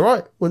 it was all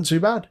right. Wasn't too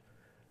bad.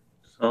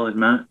 Solid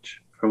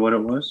match for what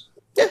it was.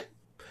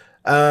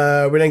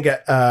 We then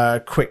get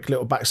a quick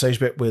little backstage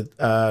bit with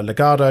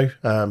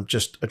Legado,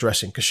 just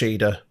addressing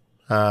Kushida,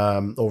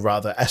 or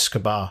rather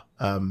Escobar,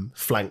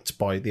 flanked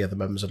by the other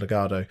members of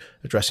Legado,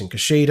 addressing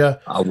Kushida.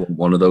 I want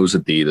one of those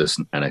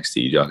Adidas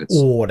NXT jackets.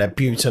 Oh, they're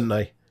beautiful, aren't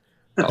they?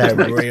 They're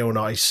real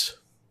nice.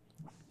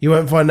 You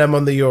won't find them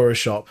on the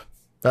Euroshop.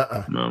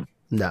 No.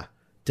 Nah,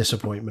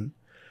 disappointment.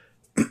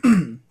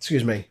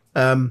 Excuse me.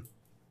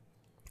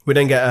 We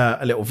then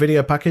get a little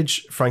video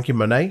package. Frankie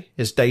Monet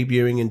is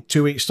debuting in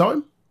 2 weeks'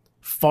 time.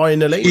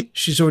 Finally,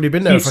 she's already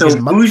been there for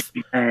a month.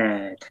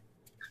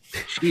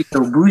 She's so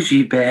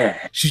bougie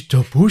bad. She's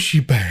so bougie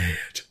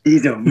bad.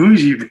 She's so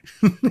bougie bad.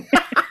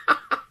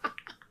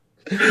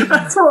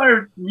 That's all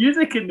our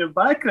music in the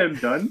background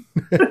done.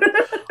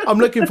 I'm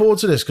looking forward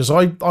to this because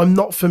I'm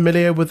not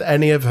familiar with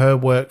any of her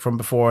work from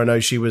before. I know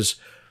she was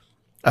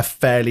a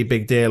fairly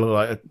big deal,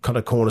 like a kind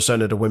of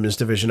cornerstone of the women's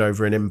division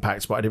over in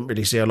Impact, but I didn't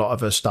really see a lot of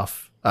her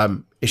stuff.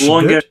 Is she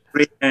good?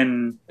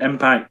 In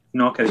Impact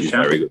Knockout She's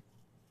very good.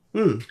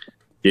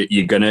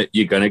 You're gonna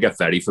get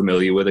very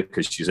familiar with it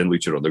because she's in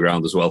Lucha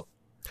Underground as well.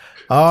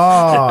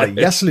 Ah,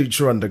 yes,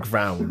 Lucha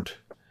Underground.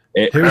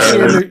 Who is she?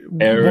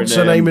 What's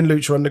her name in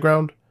Lucha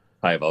Underground?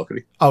 Taya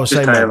Valkyrie. Oh,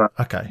 same name.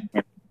 Okay.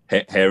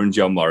 Her and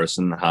John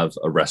Morrison have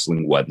a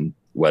wrestling wedding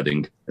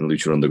in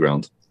Lucha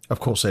Underground. Of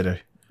course they do.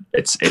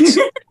 It's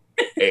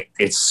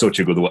it's such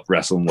a good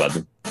wrestling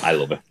wedding. I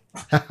love it.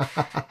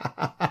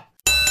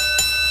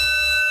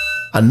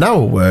 And now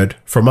a word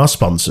from our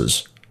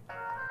sponsors.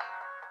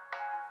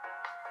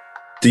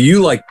 Do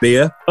you like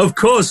beer? Of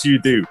course you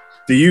do.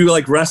 Do you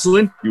like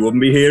wrestling? You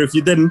wouldn't be here if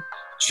you didn't.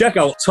 Check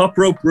out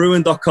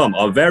TopRopeBrewing.com,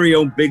 our very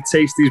own Big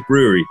Tasties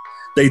brewery.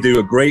 They do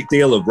a great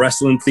deal of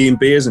wrestling-themed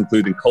beers,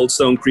 including Cold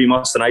Stone Cream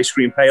Austin Ice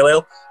Cream Pale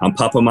Ale and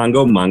Papa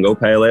Mango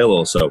Pale Ale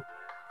also.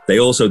 They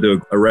also do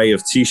an array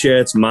of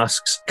T-shirts,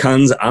 masks,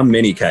 cans, and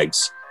mini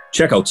kegs.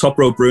 Check out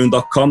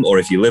TopRopeBrewing.com, or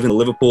if you live in the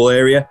Liverpool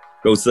area,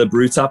 go to the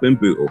Brew Tap in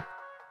Bootle.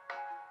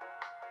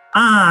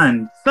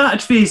 And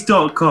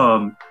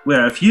Thatchface.com,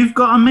 where if you've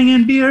got a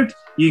minging beard,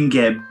 you can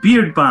get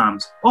beard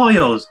balms,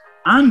 oils,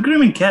 and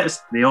grooming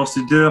kits. They also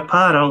do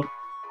apparel.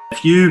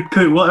 If you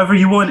put whatever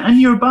you want in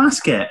your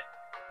basket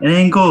and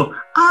then go,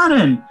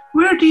 Aaron,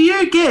 where do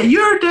you get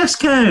your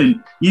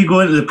discount? You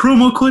go into the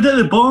promo code at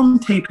the bottom,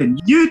 type in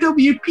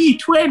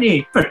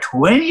UWP20 for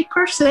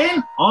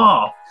 20%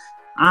 off.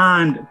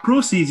 And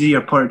proceeds of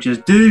your purchase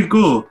do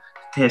go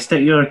to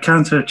testicular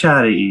cancer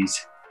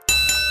charities.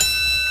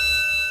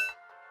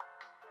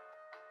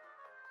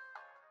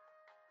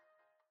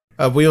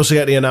 We also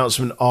get the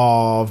announcement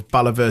of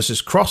Balor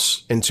versus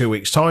Cross in 2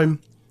 weeks' time.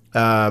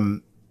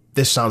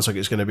 This sounds like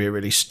it's going to be a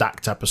really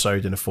stacked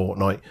episode in a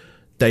fortnight.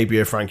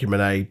 Debut of Frankie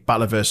Monet,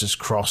 Balor versus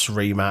Cross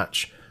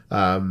rematch.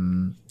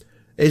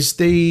 Is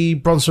the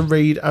Bronson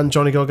Reed and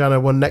Johnny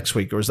Gargano one next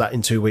week, or is that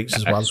in 2 weeks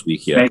as well? Next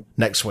week, yeah.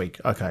 Next week,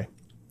 okay.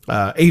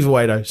 Either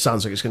way, though,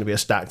 sounds like it's going to be a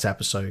stacked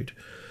episode.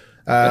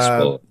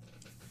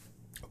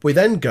 We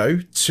then go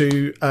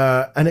to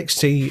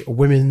NXT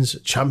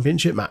Women's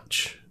Championship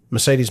match.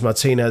 Mercedes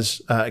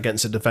Martinez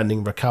against the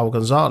defending Raquel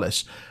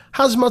Gonzalez.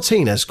 Has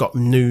Martinez got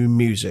new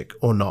music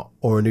or not?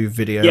 Or a new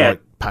video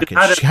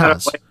package? She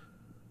has.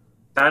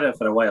 Had it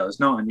for a while. It's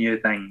not a new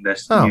thing,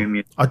 this new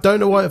music. I don't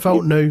know why it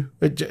felt new.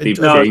 They've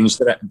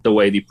changed the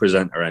way they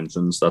present her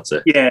entrance, that's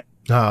it. Yeah.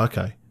 Oh,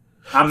 okay.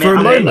 I mean, for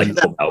a moment.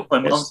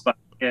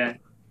 yeah.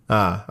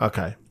 Ah,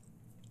 okay.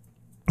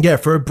 Yeah,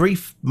 for a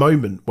brief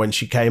moment when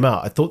she came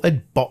out, I thought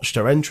they'd botched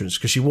her entrance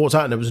because she walked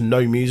out and there was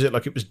no music.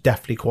 Like, it was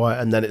deathly quiet,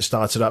 and then it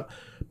started up.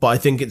 But I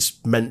think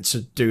it's meant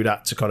to do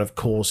that to kind of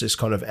cause this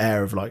kind of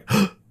air of like,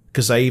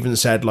 because they even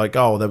said like,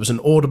 oh, there was an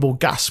audible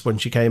gasp when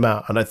she came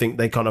out. And I think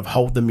they kind of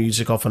hold the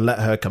music off and let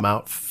her come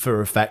out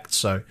for effect.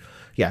 So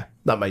yeah,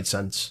 that made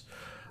sense.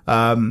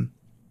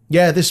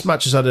 Yeah, this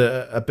match has had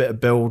a bit of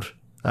build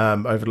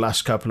over the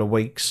last couple of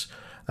weeks.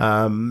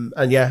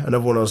 And yeah,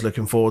 another one I was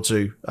looking forward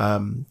to.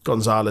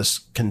 Gonzalez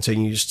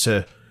continues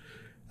to,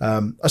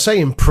 I say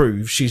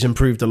improve. She's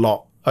improved a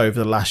lot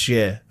over the last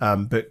year,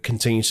 but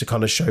continues to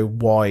kind of show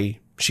why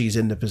she's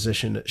in the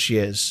position that she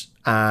is.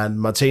 And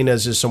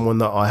Martinez is someone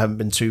that I haven't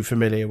been too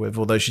familiar with,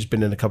 although she's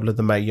been in a couple of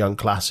the Mae Young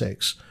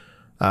Classics.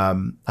 I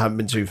haven't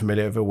been too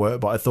familiar with her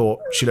work, but I thought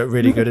she looked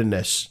really good in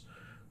this.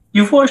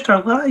 You've watched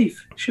her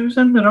live. She was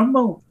in the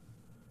Rumble.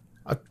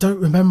 I don't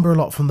remember a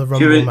lot from the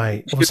Rumble,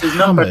 mate. I was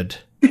hammered.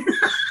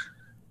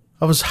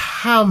 I was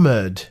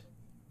hammered.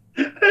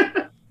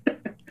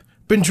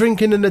 Been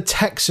drinking in the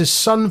Texas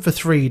sun for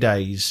 3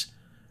 days.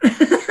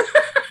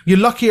 You're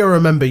lucky I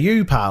remember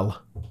you,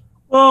 pal.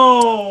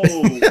 Whoa!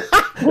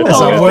 That's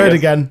that word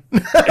again.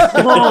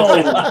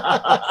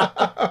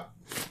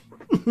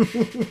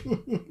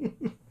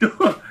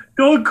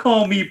 Don't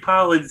call me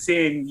pal and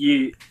saying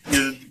you're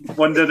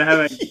wondering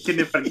how I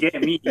couldn't forget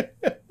me.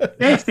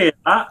 Don't say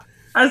that.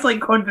 That's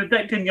like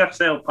contradicting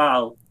yourself,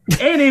 pal.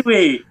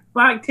 Anyway,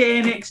 back to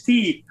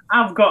NXT.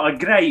 I've got a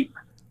gripe.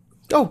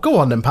 Oh, go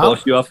on then, pal.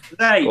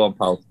 Right. Go on,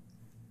 pal.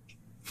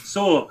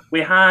 So,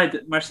 we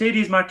had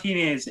Mercedes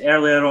Martinez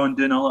earlier on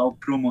doing a little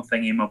promo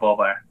thingy, my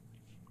bobber.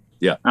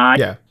 Yeah.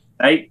 Yeah.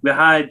 Right? We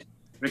had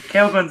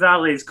Raquel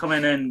Gonzalez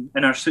coming in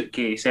her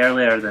suitcase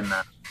earlier than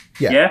that.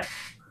 Yeah.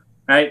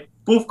 Right?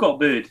 Both got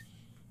booed.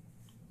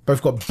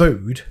 Both got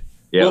booed?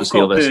 Yeah, it was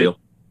heel versus heel.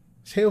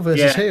 It's heel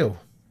versus heel.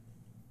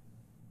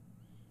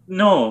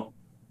 No.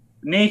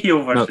 Nay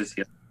heel versus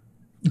heel.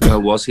 No,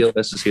 it was heel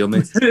versus heel,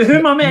 mate. Who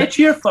am I meant to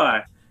cheer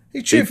for?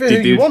 You cheer for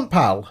who you want,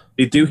 pal.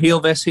 They do heel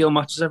versus heel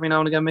matches every now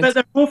and again, mate. But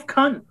they're both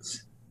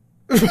cunts.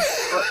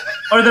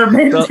 Or they're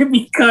meant to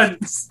be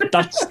cunts.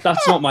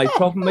 That's not my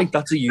problem, mate.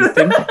 That's a you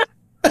thing.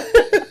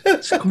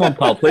 So come on,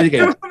 pal, play the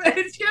game. Who am I meant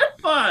to cheer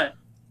for?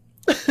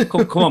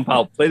 Come on,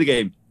 pal, play the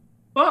game.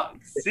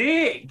 Fuck's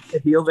sake. A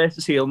heel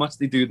versus heel match,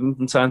 they do them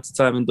from time to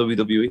time in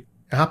WWE. It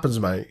happens,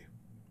 mate.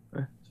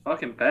 It's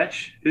fucking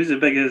pish. Who's the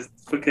biggest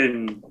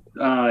fucking...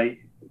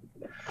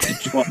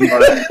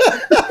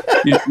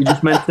 You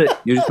just meant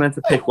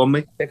to pick one,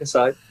 mate. Pick a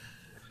side.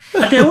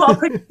 I tell you what, I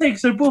picked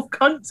because they're both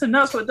cunts, and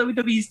that's what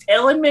WWE's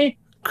telling me.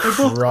 They're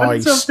both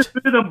cunts, so I have to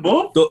put them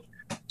both.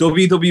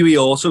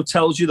 WWE also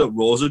tells you that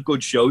Raw's a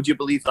good show. Do you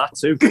believe that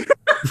too?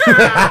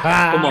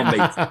 Come on,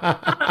 mate.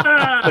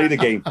 Play the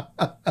game.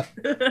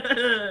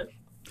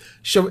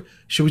 Shall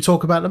we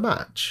talk about the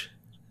match?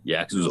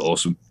 Yeah, because it was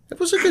awesome. It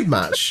was a good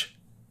match.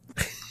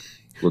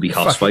 Bloody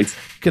house fight.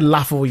 You can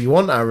laugh all you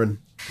want, Aaron.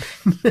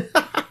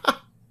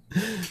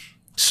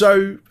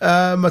 So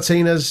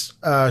Martinez,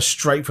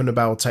 straight from the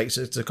bell, takes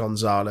it to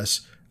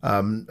Gonzalez.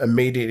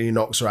 Immediately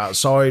knocks her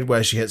outside,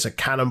 where she hits a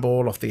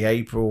cannonball off the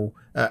apron.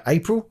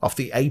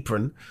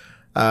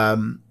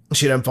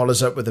 She then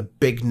follows up with a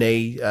big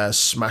knee,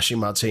 smashing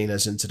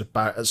Martinez into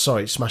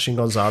the smashing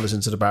Gonzalez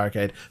into the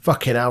barricade.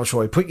 Fucking hell,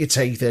 Troy, put your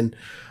teeth in.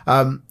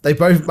 They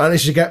both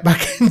manage to get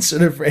back into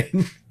the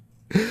ring.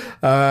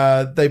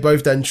 They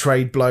both then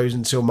trade blows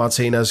until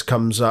Martinez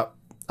comes up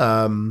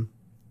and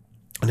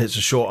hits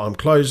a short arm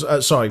close.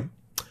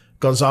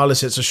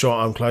 Gonzalez hits a short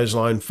arm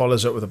clothesline,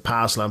 follows up with a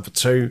power slam for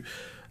 2.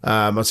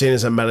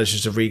 Martinez then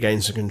manages to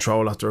regain some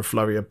control after a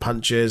flurry of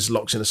punches,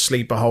 locks in a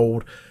sleeper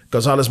hold.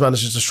 Gonzalez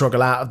manages to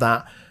struggle out of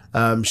that.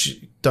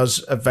 She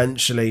does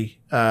eventually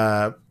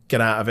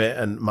get out of it,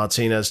 and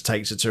Martinez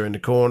takes it to her in the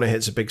corner,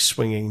 hits a big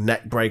swinging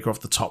neck breaker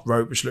off the top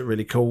rope, which looked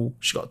really cool.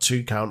 She got a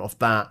 2 count off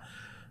that.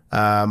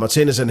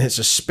 Martinez then hits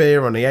a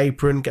spear on the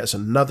apron, gets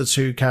another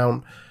 2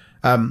 count.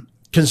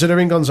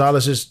 Considering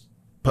Gonzalez is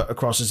put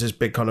across as this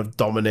big kind of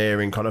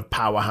domineering kind of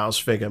powerhouse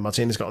figure,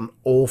 Martinez got an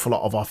awful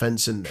lot of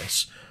offense in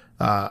this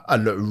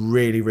and looked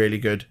really, really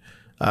good.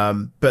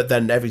 But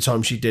then every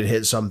time she did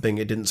hit something,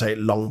 it didn't take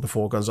long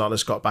before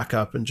Gonzalez got back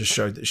up and just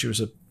showed that she was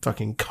a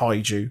fucking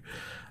kaiju.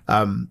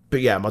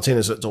 But yeah,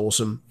 Martinez looked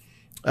awesome.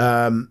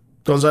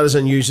 Gonzalez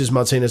then uses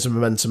Martinez's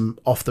momentum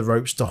off the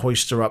ropes to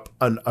hoist her up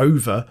and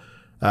over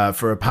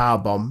for a power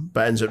bomb,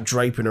 but ends up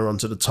draping her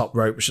onto the top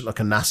rope, which looked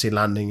like a nasty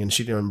landing, and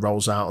she then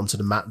rolls out onto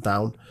the mat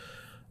down.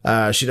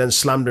 She then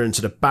slammed her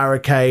into the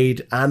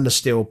barricade and the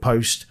steel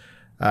post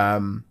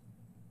and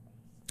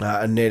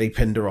nearly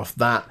pinned her off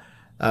that.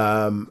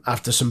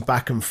 After some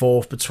back and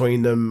forth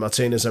between them,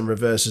 Martinez then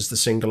reverses the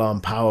single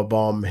arm power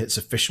bomb, hits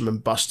a fisherman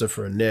buster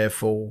for a near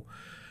fall.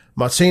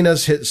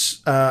 Martinez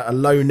hits a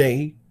low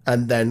knee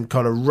and then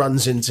kind of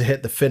runs in to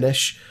hit the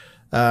finish,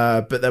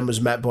 but then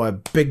was met by a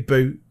big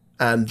boot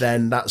and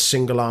then that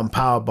single arm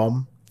power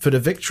bomb for the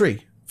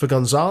victory for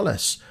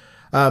Gonzalez.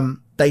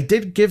 They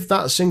did give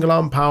that single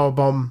arm power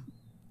bomb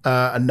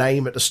a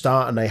name at the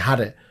start, and they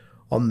had it.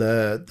 on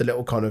the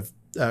little kind of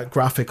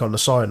graphic on the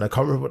side, and I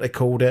can't remember what they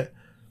called it,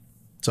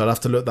 so I'll have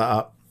to look that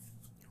up.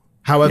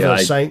 However,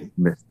 saying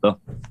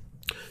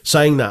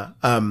that,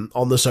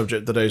 on the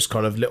subject of those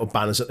kind of little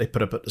banners that they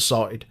put up at the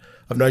side,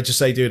 I've noticed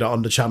they do that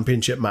on the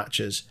championship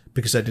matches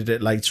because they did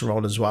it later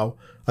on as well.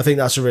 I think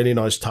that's a really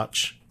nice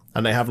touch.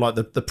 And they have like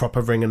the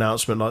proper ring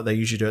announcement like they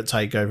usually do at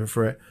TakeOver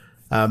for it.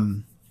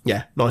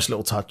 Yeah, nice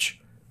little touch.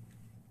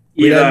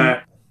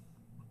 Either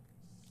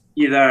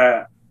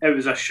it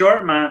was a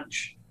short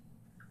match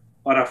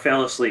or I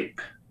fell asleep.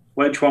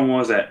 Which one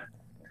was it?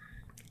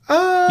 You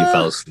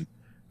fell asleep.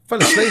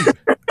 Fell asleep.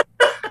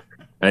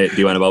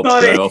 You went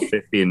about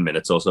 15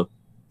 minutes or so.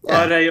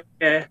 Yeah. All right,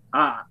 okay.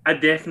 I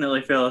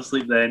definitely fell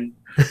asleep then.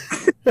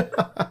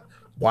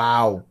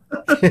 Wow.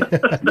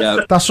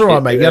 Yeah, that's all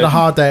right, mate. You had a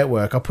hard day at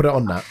work. I'll put it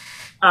on that.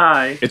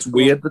 Aye. It's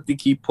weird that they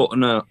keep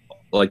putting a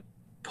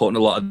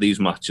lot of these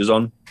matches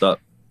on that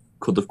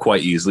could have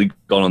quite easily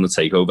gone on the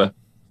TakeOver.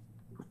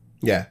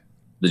 Yeah.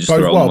 They just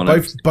throw one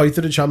out. Both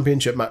of the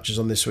championship matches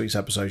on this week's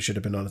episode should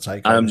have been on a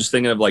TakeOver. And I'm just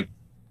thinking of like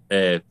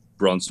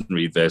Bronson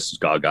Reed versus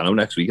Gargano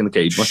next week in the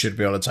cage match. Should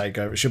be on a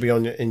TakeOver. It should be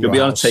on your Should be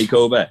house. on a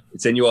TakeOver.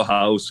 It's in your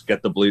house.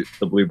 Get the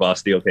blue bar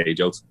steel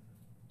cage out.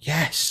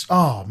 Yes.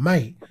 Oh,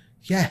 mate.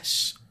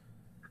 Yes.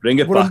 Bring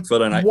it back for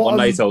one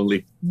night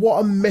only.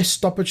 What a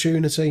missed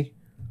opportunity.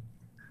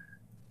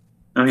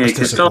 I mean, it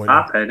can still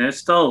happen. It's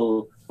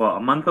still, a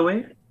month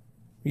away?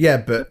 Yeah,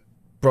 but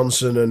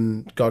Bronson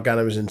and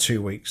Gargano is in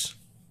 2 weeks.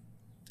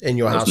 In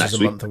your house is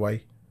a month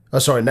away. Oh,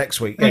 sorry, next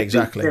week. Yeah,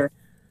 exactly.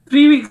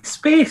 3 weeks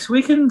space.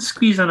 We can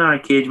squeeze an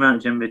arcade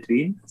match in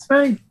between. It's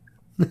fine.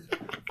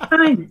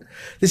 Fine.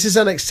 This is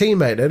NXT,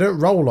 mate. They don't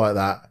roll like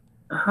that.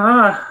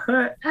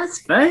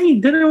 That's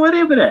fine. Don't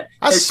worry about it.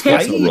 That's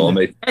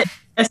fine.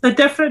 It's a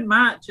different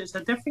match. It's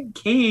a different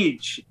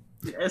cage.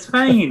 It's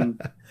fine.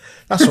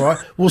 That's all right.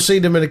 We'll see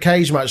them in a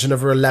cage match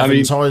another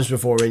 11 times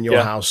before in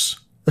your house.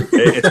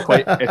 It's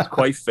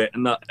quite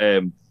fitting that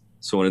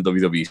someone in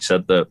WWE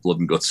said that Blood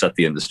and Guts set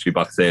the industry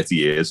back 30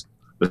 years.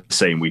 The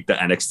same week that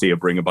NXT are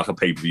bringing back a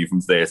pay-per-view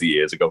from 30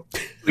 years ago.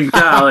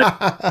 Exactly.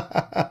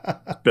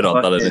 Bit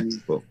odd that, isn't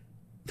it? But...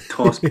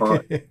 Toss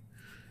pot.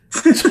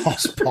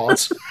 Toss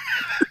pot.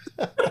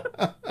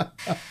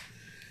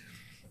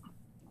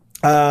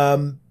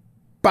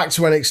 Back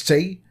to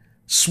NXT.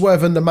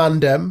 Swerve and the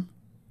Mandem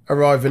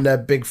arrive in their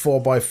big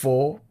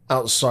 4x4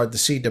 outside the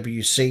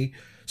CWC.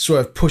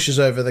 Swerve pushes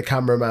over the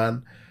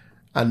cameraman,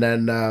 and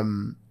then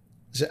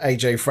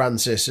AJ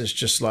Francis is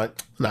just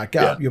like, "Nah,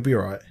 get up, you'll be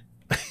all right."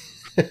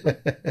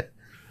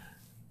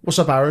 What's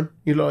up, Aaron?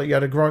 You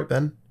had a gripe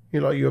then?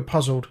 You were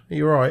puzzled. Are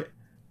you all right?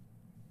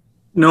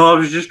 No, I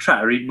was just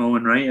trying to read my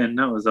own writing.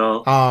 That was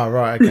all. Ah,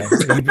 right.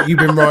 Okay. You've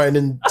been writing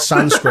in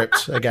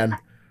Sanskrit again.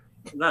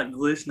 That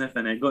glue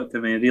sniffing, it got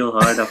to me real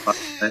hard.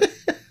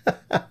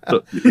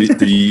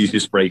 Did you use your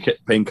spray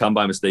paint can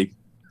by mistake?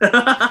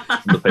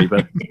 The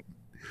paper.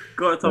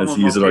 Got it on and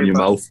use it on your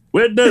mouth.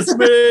 Witness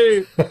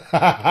me!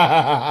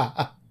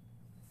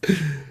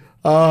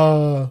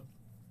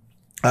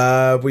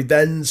 We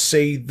then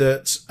see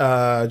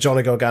that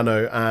Johnny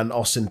Gargano and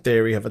Austin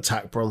Theory have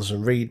attacked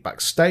Bronson Reed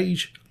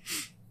backstage.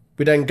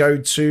 We then go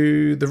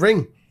to the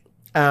ring,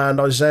 and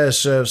Isaiah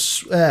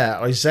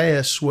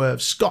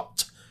Swerve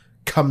Scott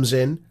comes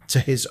in to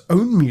his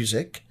own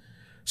music,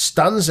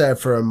 stands there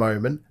for a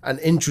moment, and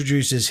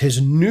introduces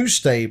his new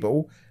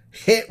stable,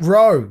 Hit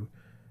Row.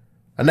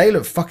 And they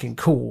look fucking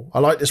cool. I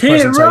like this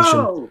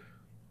presentation.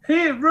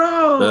 Hit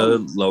Row! The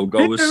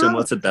logo was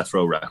similar to Death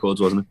Row Records,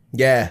 wasn't it?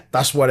 Yeah,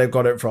 that's where they've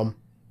got it from.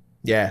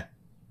 Yeah.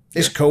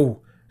 It's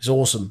cool. It's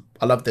awesome.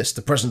 I love this.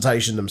 The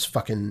presentation is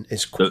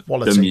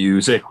quality. The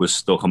music was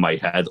stuck in my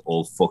head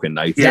all fucking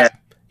night. Yeah.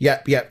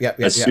 Yep.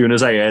 As soon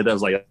as I heard it, I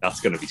was like, that's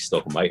going to be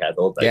stuck in my head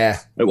all day. Yeah.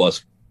 It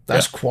was.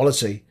 That's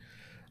quality.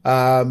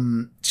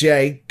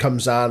 Jay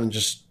comes down and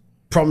just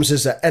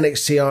promises that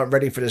NXT aren't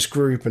ready for this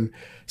group, and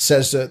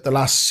says that the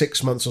last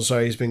 6 months or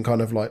so he's been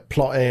kind of like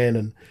plotting,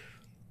 and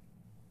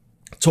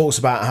talks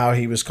about how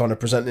he was kind of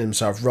presenting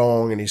himself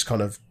wrong, and he's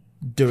kind of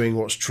doing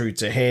what's true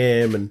to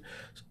him, and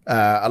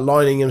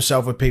aligning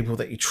himself with people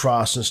that he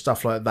trusts and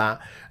stuff like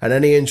that. And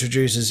then he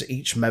introduces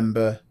each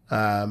member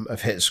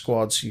of Hit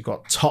Squads. You've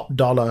got Top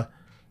Dollar,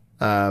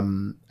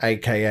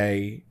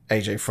 aka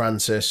AJ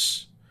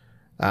Francis,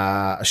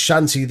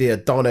 Ashanti the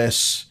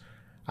Adonis,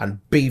 and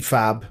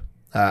B-Fab,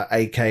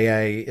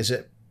 aka, is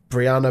it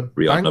Brianna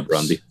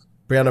Brandy?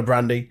 Brianna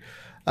Brandy.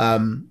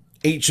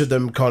 Each of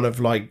them kind of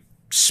like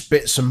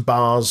spit some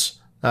bars,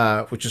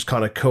 which is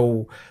kind of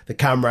cool. The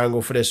camera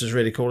angle for this is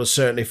really cool. It's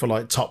certainly for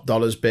like Top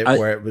Dollar's bit,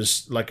 where it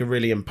was like a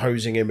really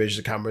imposing image.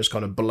 The camera is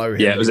kind of below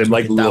him. Yeah, it was him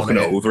like looking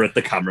over at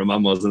the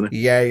cameraman, wasn't it?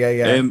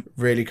 Yeah.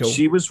 Really cool.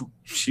 She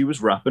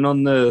was rapping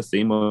on the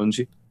theme, wasn't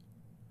she?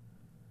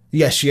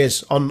 Yes, she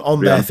is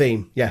on their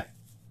theme. Yeah.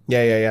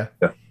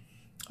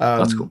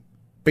 That's cool.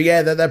 But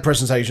yeah, their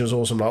presentation was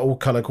awesome. Like all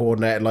color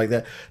coordinated. Like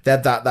they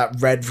had that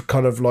red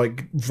kind of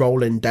like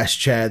rolling desk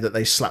chair that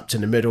they slapped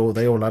in the middle.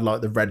 They all had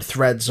like the red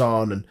threads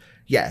on, and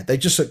yeah, they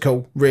just look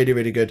cool. Really,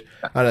 really good.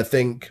 And I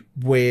think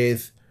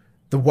with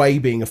the Way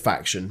being a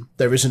faction,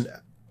 there isn't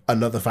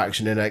another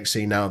faction in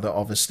NXT now that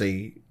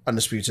obviously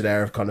Undisputed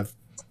Era have kind of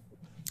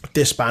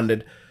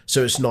disbanded.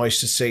 So it's nice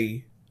to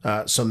see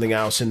something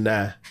else in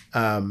there.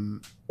 Got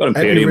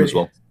Imperium as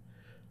well.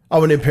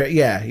 Oh, an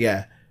Imperium,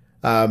 yeah.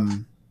 But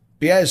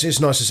yeah, it's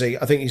nice to see.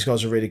 I think these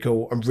guys are really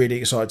cool. I'm really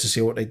excited to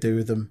see what they do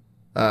with them.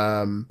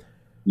 I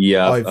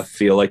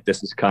feel like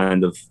this is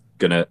kind of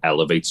gonna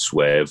elevate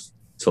Swerve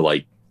to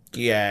like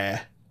the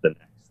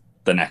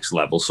next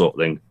level sort of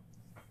thing.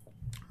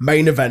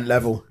 Main event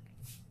level,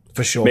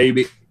 for sure.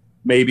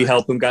 Maybe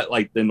help him get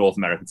like the North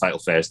American title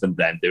first and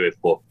then do it.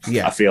 But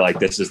yeah, I feel like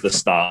this is the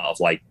start of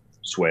like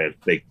Swerve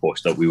big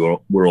push that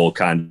we're all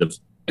kind of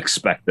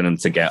expecting him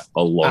to get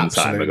a long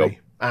time ago.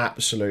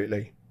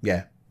 Absolutely,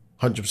 yeah,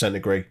 100%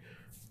 agree.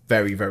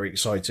 Very, very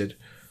excited.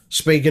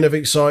 Speaking of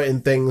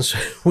exciting things,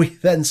 we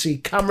then see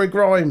Cameron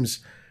Grimes.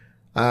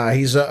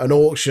 He's at an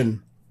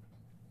auction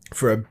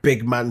for a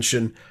big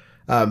mansion.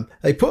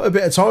 They put a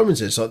bit of time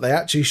into this. Like they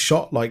actually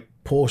shot like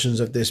portions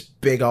of this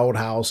big old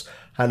house,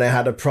 and they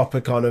had a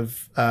proper kind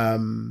of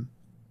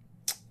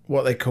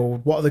what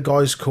are the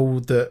guys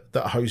called that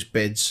host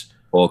bids?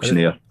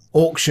 Auctioneer.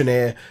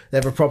 They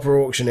have a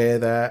proper auctioneer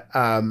there,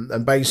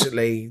 and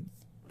basically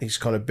he's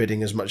kind of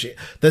bidding as much.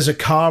 There's a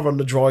car on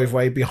the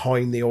driveway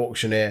behind the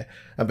auctioneer,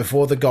 and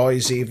before the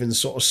guys even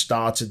sort of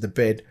started the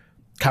bid,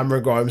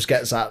 Cameron Grimes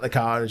gets out of the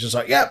car and is just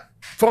like, "Yep,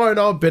 fine,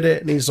 I'll bid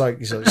it." And he's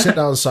like, "Sit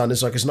down, son."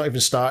 It's like it's not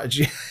even started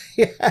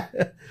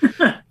yet.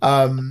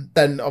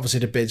 Then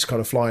obviously the bids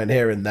kind of flying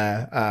here and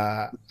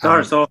there.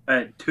 Starts off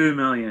at 2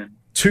 million.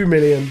 2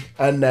 million,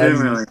 and then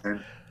 2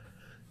 million.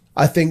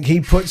 I think he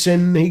goes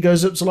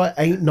up to like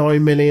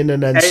 8-9 million,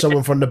 and then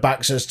someone from the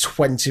back says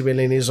 20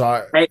 million. He's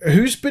like,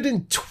 who's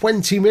bidding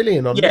 20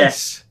 million on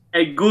this?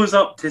 It goes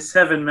up to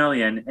 7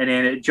 million, and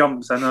then it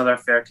jumps another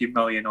 30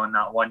 million on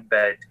that one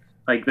bid.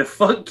 Like, the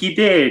fuck you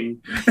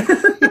doing?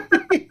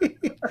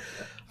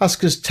 That's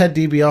because Ted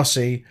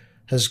DiBiase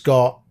has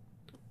got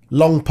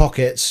long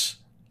pockets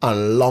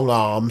and long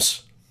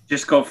arms.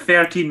 Just got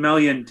 13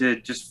 million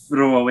to just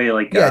throw away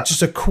like that. Yeah,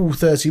 just a cool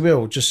 30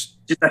 mil. Just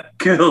a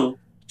cool.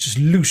 Just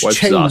loose Wipes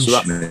change. His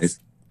ass with that,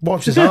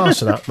 Wipes his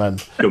ass with that, man.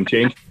 Chump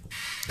change.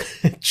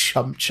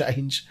 Chump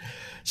change.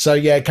 So,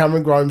 yeah,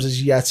 Cameron Grimes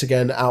is yet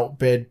again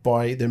outbid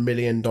by the $1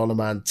 million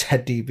man,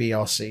 Ted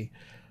DiBiase.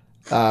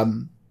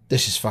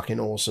 This is fucking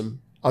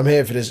awesome. I'm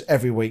here for this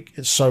every week.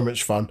 It's so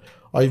much fun.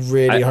 I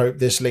really hope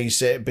this leads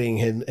to it being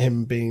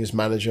him being his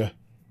manager.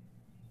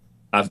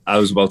 I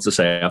was about to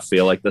say, I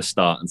feel like they're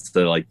starting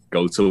to like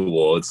go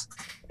towards,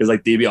 because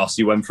like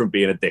DiBiase went from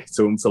being a dick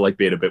to him to like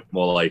being a bit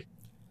more like,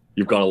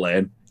 you've got to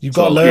learn. You've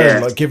got to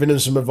learn, like giving him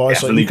some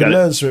advice. Like, you can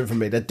learn something from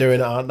me. They're doing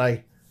it, aren't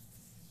they?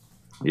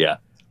 Yeah.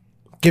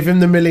 Give him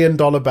the $1 million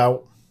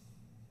belt.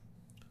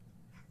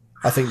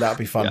 I think that'd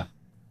be fun. Yeah.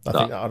 I'd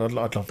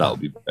love that. That would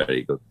be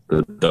very good.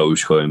 The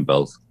Dogecoin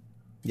belt.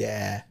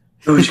 Yeah.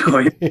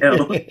 Dogecoin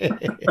belt.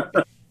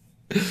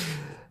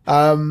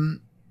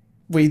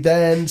 We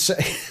then say,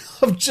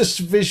 I'm just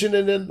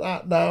visioning in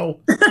that now.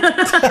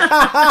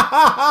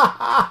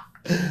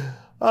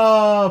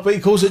 But he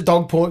calls it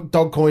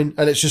Dogcoin,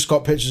 and it's just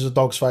got pictures of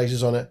dogs'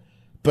 faces on it,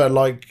 but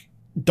like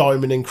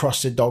diamond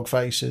encrusted dog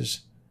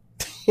faces.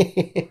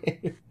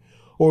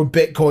 Or a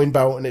Bitcoin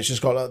belt, and it's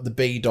just got like the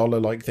B dollar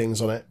like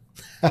things on it.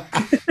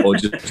 Or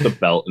just a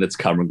belt, and it's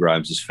Cameron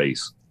Grimes'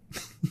 face.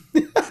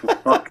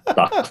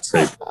 That's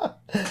it.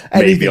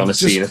 Maybe on a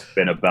scene it's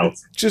been a belt.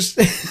 Just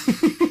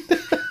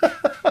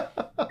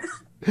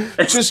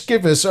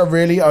give us a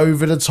really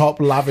over-the-top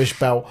lavish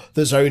belt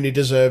that's only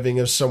deserving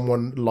of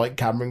someone like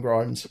Cameron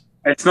Grimes.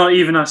 It's not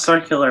even a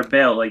circular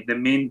belt. Like, the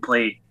main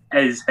plate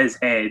is his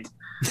head.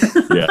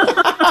 Yeah.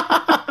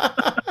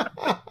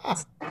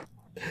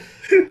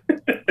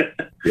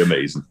 Be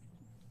amazing.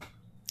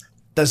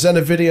 There's then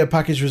a video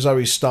package with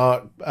Zoe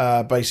Stark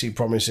basically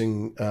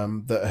promising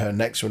that her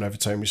next win over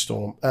Toni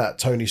Storm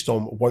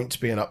won't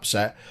be an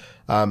upset.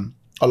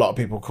 A lot of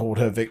people called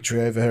her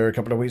victory over her a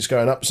couple of weeks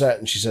ago an upset,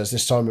 and she says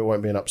this time it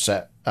won't be an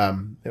upset.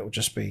 It will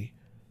just be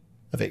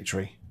a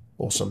victory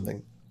or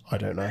something. I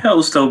don't know.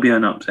 It'll still be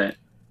an upset.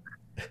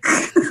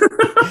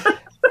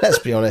 Let's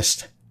be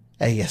honest.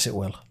 Yes, it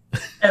will.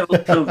 It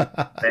will still be an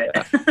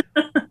upset.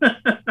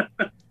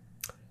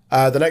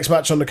 The next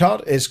match on the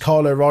card is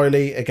Kyle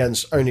O'Reilly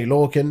against Oney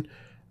Lorcan.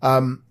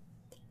 I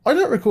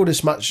don't recall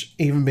this match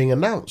even being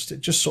announced. It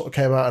just sort of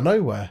came out of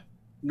nowhere.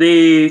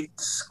 They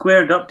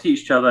squared up to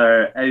each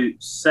other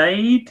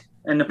outside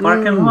in the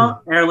parking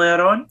lot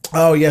earlier on.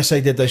 Oh, yes,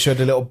 they did. They showed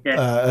a little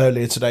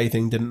earlier today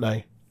thing, didn't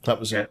they? That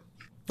was it.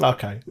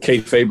 Okay.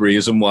 Kayfabe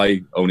reason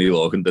why Oney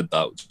Lorcan did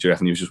that. Do you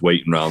reckon he was just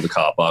waiting around the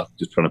car park,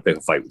 just trying to pick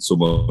a fight with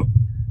someone?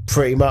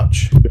 Pretty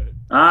much.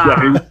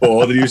 Yeah, he was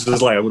bored, and he was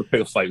just like, I'm going to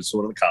pick a fight with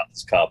someone in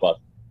the car park.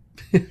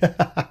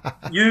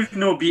 You've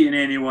not beaten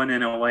anyone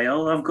in a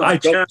while. I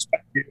don't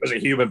respect you as a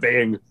human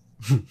being.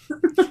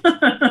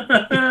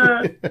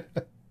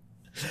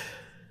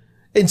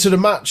 Into the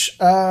match,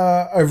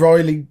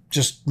 O'Reilly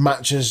just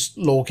matches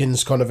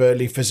Lorcan's kind of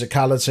early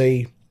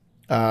physicality.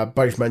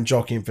 Both men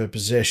jockeying for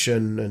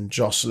position and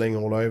jostling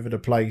all over the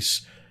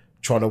place,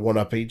 trying to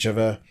one-up each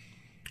other.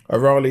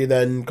 O'Reilly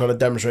then kind of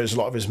demonstrates a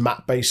lot of his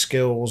mat-based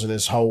skills and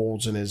his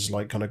holds and his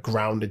like kind of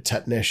grounded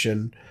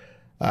technician.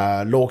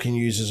 Lorcan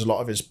uses a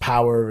lot of his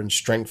power and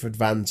strength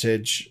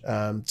advantage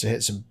to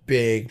hit some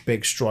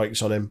big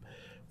strikes on him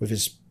with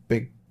his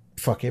big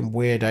fucking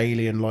weird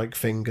alien-like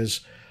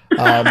fingers.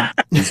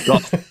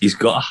 He's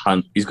got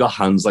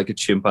hands like a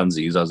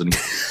chimpanzee's, hasn't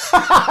he?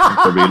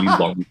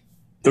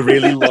 the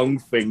really long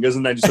fingers,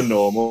 and then just a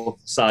normal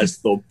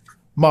sized thumb.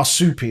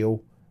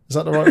 Marsupial, is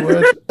that the right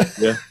word?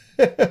 Yeah.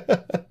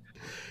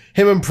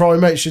 Him and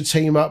Primate should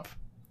team up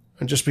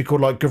and just be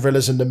called like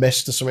Gorillas in the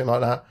Mist or something like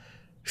that.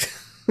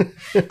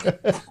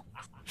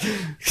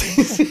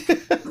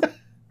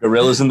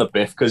 Gorillas in the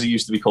Biff, because he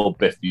used to be called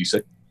Biff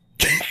Busick.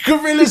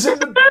 Gorillas in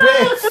the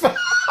Biff.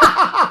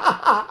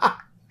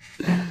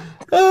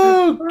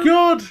 Oh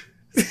God.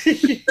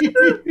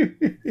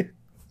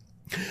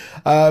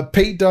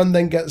 Pete Dunne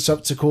then gets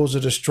up to cause a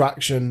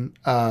distraction,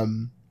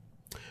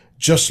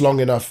 just long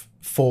enough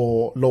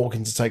for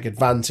Lorcan to take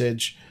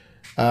advantage.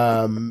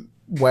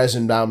 Wears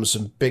him down with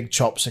some big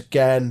chops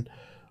again.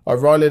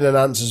 O'Reilly then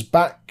answers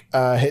back,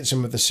 hits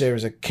him with a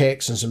series of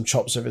kicks and some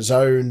chops of his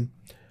own.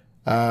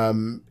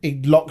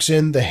 He locks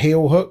in the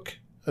heel hook,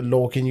 and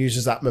Lorcan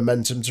uses that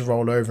momentum to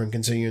roll over and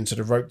continue into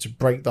the rope to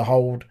break the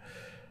hold.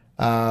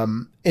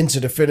 Into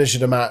the finish of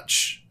the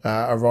match,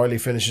 O'Reilly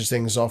finishes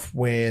things off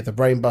with a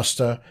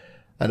brainbuster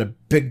and a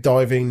big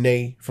diving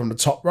knee from the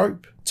top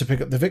rope to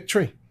pick up the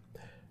victory.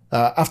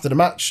 After the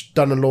match,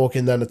 Dunne and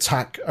Lorcan then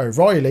attack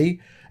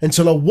O'Reilly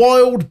until a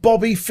wild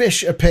Bobby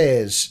Fish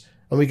appears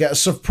and we get a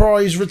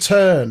surprise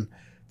return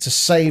to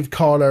save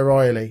Kyle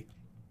O'Reilly.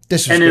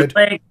 This was good. His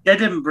leg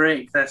didn't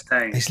break this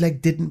time. His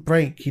leg didn't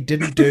break. He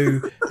didn't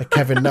do a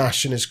Kevin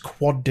Nash and his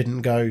quad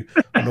didn't go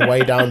on the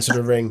way down to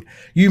the ring.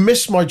 You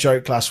missed my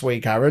joke last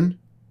week, Aaron.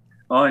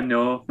 Oh,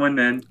 no. One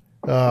then.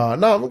 No, I'm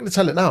not going to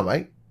tell it now,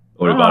 mate.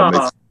 Don't worry about it,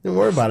 mate. Don't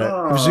worry about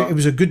it. It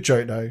was a good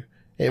joke, though.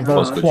 It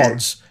involved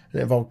quads and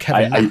it involved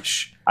Kevin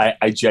Nash.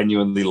 I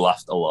genuinely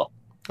laughed a lot.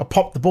 I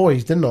popped the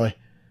boys, didn't I?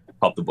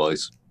 Pop the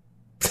boys.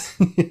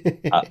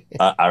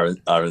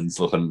 Aaron's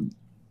looking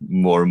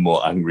more and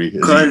more angry as he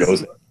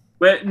goes.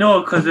 Wait,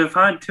 no, because we've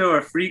had 2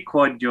 or 3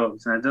 quad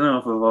jokes, and I don't know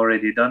if we've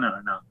already done it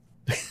or not.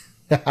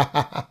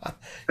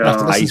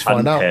 I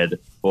hadn't heard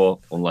it before,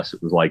 unless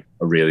it was like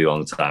a really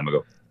long time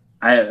ago.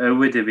 It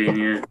would have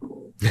been,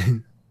 yeah.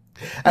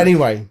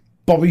 Anyway,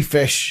 Bobby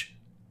Fish,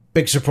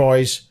 big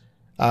surprise.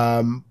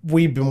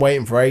 We've been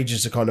waiting for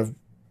ages to kind of,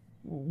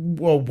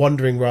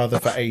 wondering rather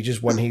for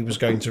ages when he was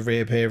going to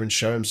reappear and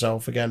show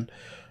himself again.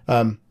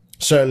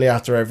 Certainly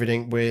after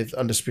everything with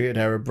Undisputed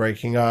Era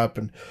breaking up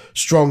and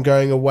Strong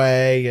going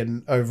away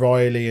and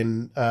O'Reilly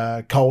and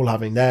Cole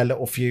having their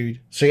little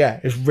feud. So yeah,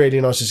 it's really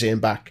nice to see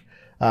him back.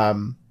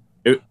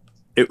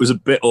 It was a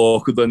bit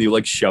awkward when they were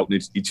like shouting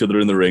at each other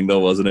in the ring, though,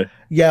 wasn't it?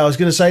 Yeah, I was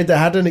going to say they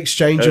had an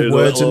exchange of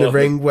words in the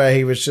ring where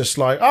he was just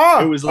like,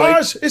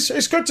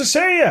 it's good to see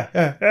you.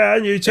 Yeah,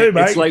 and you too,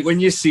 mate. It's like when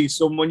you see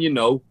someone you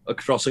know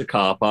across a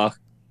car park.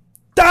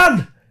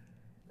 Dan!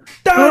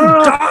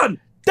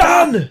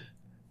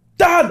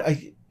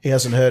 He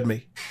hasn't heard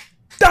me.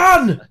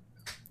 Dan!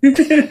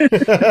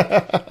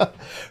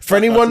 For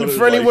anyone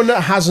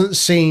that hasn't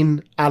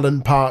seen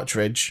Alan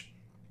Partridge,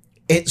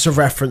 it's a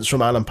reference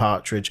from Alan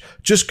Partridge.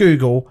 Just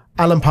Google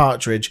Alan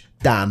Partridge,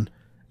 Dan.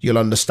 You'll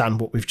understand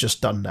what we've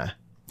just done there.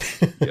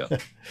 Yeah.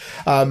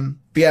 But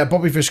yeah,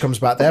 Bobby Fish comes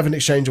back. They have an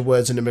exchange of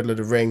words in the middle of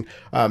the ring.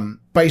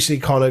 Basically,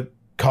 kind of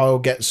Kyle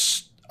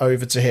gets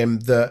over to him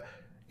that,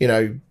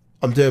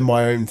 I'm doing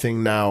my own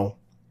thing now.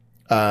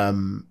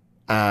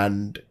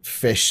 And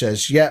Fish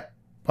says, yep,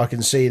 I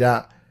can see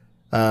that.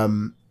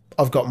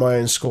 I've got my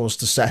own scores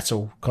to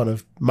settle, kind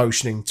of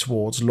motioning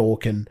towards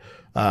Lorcan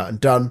and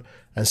Dunne,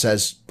 and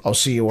says, I'll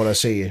see you when I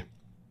see you.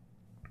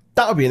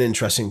 That'll be an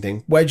interesting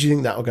thing. Where do you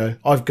think that'll go?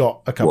 I've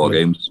got a couple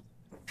of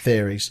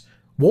theories.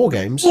 War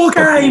games? War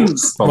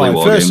games!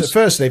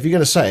 Firstly, if you're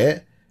going to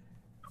say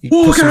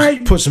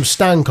it, put some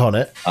stank on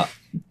it.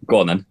 Go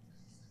on then.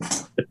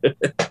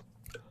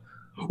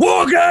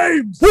 War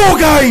games! War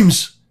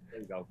games!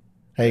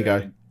 There you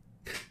go.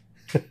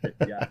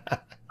 Yeah,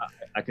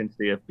 I can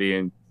see it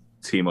being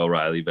Team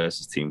O'Reilly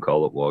versus Team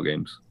Cole at War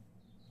Games.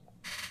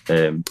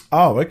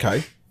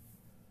 Okay.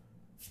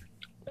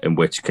 In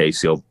which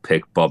case he'll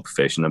pick Bob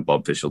Fish and then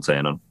Bob Fish will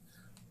turn on.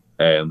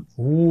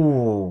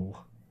 Ooh.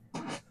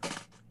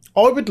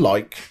 I would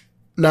like...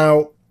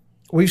 Now,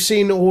 we've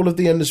seen all of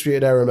the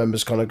Undisputed Era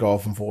members kind of go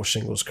off and forge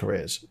singles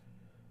careers.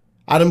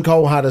 Adam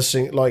Cole had has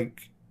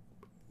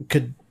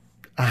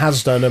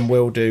done and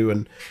will do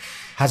and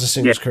has a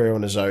singles career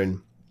on his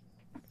own.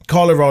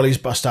 Kyle O'Reilly's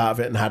bust out of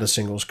it and had a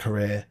singles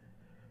career.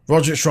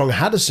 Roderick Strong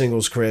had a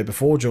singles career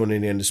before joining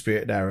the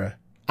Undisputed Era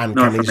and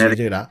can easily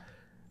do that.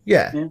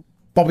 Yeah.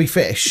 Bobby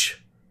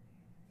Fish,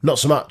 not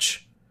so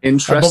much.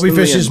 Interestingly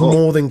Bobby Fish is enough,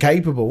 more than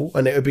capable,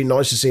 and it would be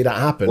nice to see that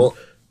happen. Well,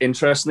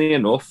 interestingly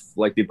enough,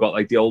 like they've got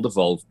like the old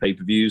Evolve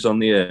pay-per-views on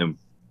the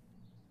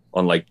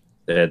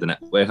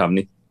network, haven't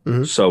they?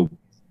 Mm-hmm. So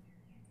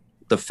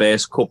the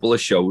first couple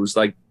of shows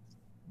like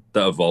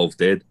that Evolve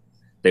did,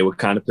 they were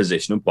kind of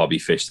positioning Bobby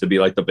Fish to be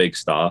like the big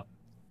star.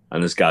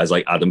 And there's guys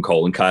like Adam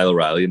Cole and Kyle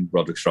O'Reilly and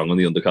Roderick Strong on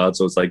the undercard.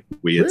 So it's like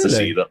weird to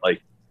see that,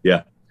 like,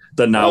 yeah.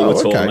 Then now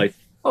we're talking like,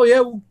 oh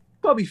yeah, well,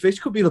 Bobby Fish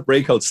could be the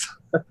breakout star.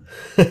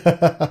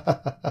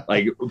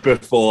 Like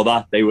before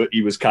that,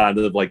 he was kind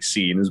of like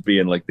seen as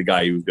being like the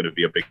guy who was going to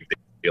be a big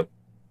deal.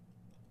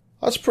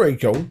 That's pretty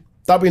cool.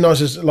 That'd be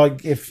nice as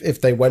like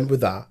if they went with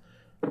that.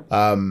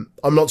 I'm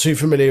not too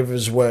familiar with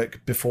his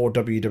work before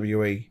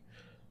WWE.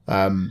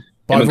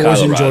 But I've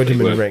always enjoyed him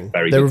in the ring.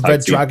 They were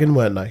Red Dragon,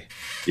 weren't they?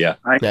 Yeah.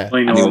 And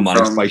they were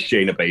managed by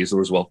Shayna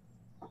Baszler as well.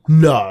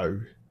 No.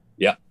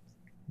 Yeah.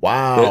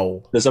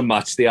 Wow. There's a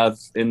match they have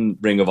in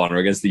Ring of Honor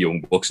against the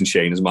Young Bucks, and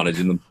Shayna's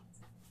managing them.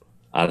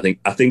 And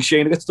I think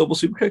Shayna gets double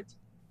super kicked.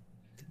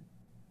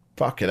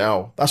 Fucking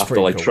hell. That's after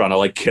pretty like cool. trying to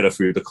like kill her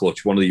through the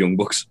clutch, one of the Young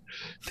Bucks.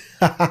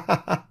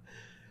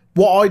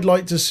 What I'd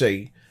like to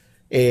see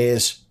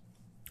is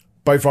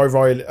both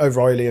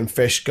O'Reilly and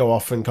Fish go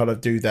off and kind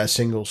of do their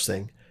singles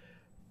thing,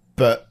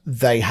 but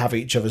they have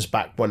each other's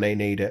back when they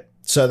need it.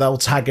 So they'll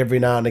tag every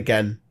now and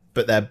again,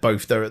 but they're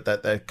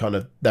kind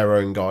of their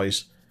own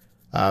guys.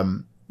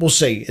 We'll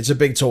see. It's a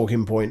big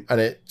talking point,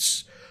 and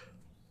it's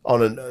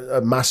on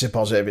a massive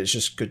positive. It's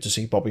just good to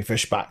see Bobby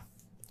Fish back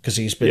because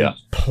he's been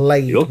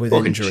plagued with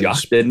injuries.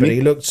 Jacked, but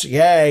he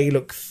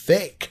looked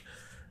thick.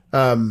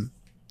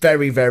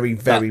 Very, very,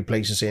 very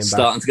pleased to see him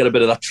starting back. to get a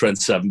bit of that Trent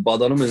 7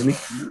 bod on him, isn't he?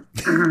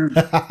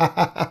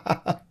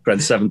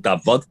 Trent 7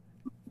 dad bod.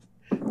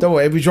 Don't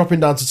worry, he'll be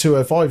dropping down to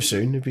 205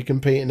 soon. He'll be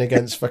competing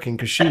against fucking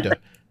Kushida.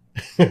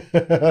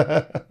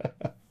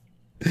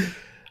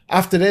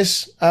 After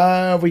this,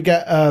 we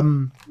get a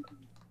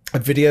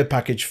video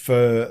package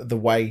for The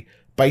Way.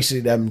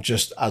 Basically them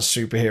just as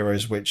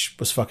superheroes, which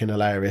was fucking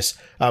hilarious.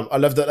 I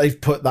love that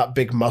they've put that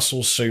big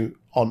muscle suit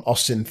on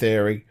Austin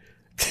Theory.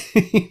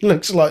 He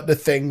looks like the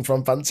Thing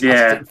from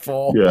Fantastic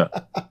Four. Yeah.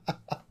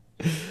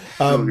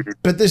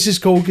 But this is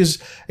cool because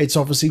it's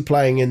obviously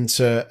playing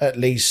into at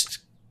least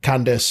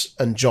Candice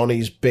and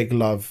Johnny's big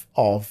love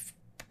of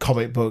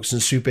comic books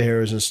and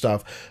superheroes and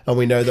stuff. And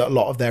we know that a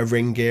lot of their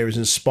ring gear is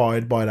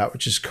inspired by that,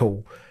 which is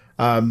cool.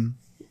 But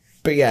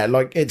yeah,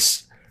 like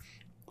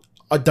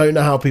I don't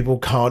know how people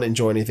can't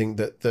enjoy anything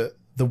that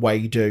the way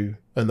you do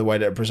and the way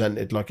they're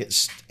presented. Like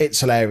it's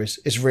hilarious.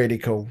 It's really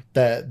cool.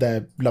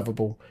 They're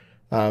lovable.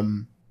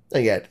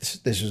 And yeah,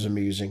 this was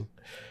amusing.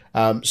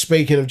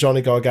 Speaking of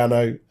Johnny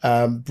Gargano,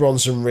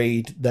 Bronson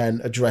Reed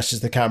then addresses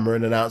the camera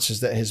and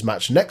announces that his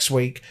match next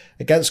week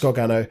against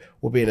Gargano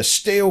will be in a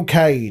steel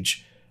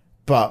cage,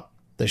 but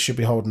they should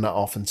be holding that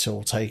off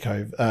until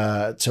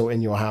Takeover, till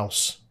In Your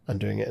House, and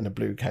doing it in a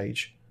blue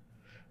cage.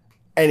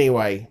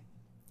 Anyway,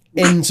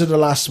 into the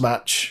last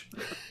match,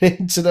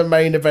 into the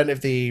main event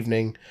of the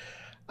evening,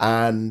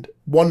 and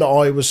one that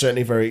I was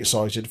certainly very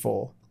excited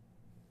for.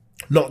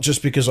 Not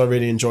just because I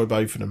really enjoy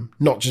both of them,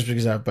 not just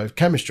because they have both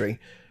chemistry,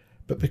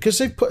 but because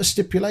they've put a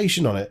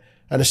stipulation on it,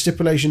 and a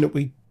stipulation that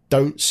we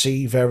don't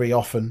see very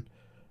often.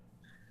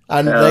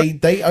 And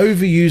they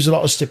overuse a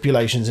lot of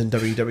stipulations in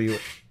WWE.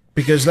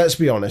 Because let's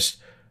be honest,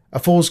 a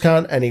Falls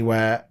Count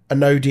Anywhere, a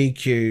no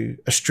DQ,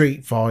 a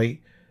street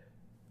fight,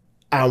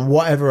 and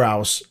whatever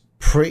else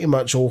pretty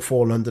much all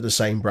fall under the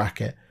same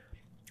bracket.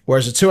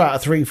 Whereas a 2 out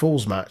of 3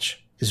 Falls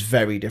match is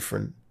very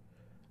different.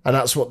 And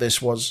that's what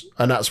this was.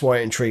 And that's why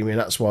it intrigued me. And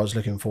that's why I was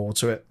looking forward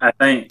to it. I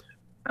think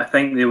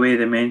the way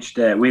they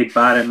mentioned Wade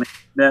Barrett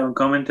mentioned it on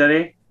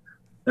commentary,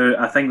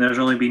 I think there's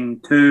only been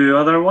 2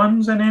 other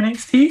ones in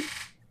NXT.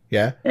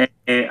 Yeah.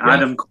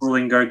 Adam Cole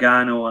and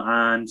Gargano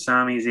and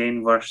Sami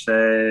Zayn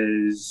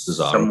versus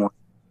someone.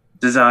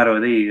 Cesaro,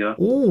 there you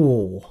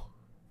go.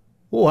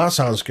 Oh, that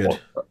sounds good.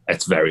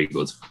 It's very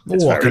good.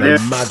 I can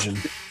imagine.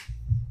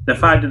 The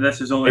fact that this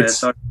is only a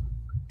third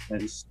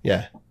is...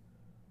 Yeah.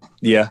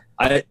 Yeah.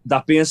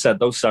 That being said,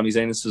 though, Sami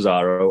Zayn and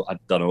Cesaro, I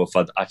don't know if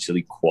I'd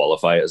actually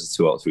qualify it as a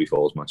 2 out of 3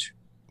 falls match.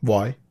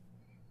 Why?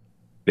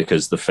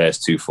 Because the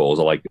first 2 falls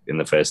are like in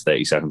the first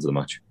 30 seconds of the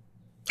match.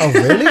 Oh,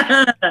 really?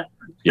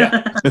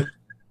 Yeah.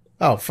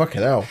 Oh,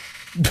 fucking hell.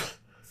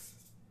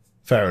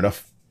 Fair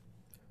enough.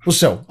 Well,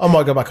 still, I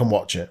might go back and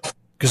watch it.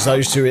 Because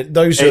those two in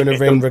the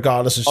ring,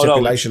 regardless of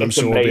stipulation, I'm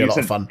sure it'll be a lot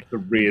of fun. It's a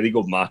really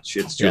good match.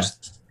 It's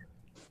just...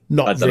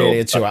 Not really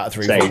a 2 out of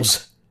 3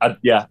 falls. I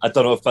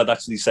don't know if I'd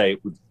actually say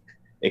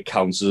it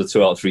counts as a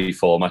 2 out of 3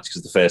 fall match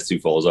because the first 2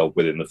 falls are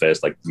within the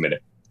first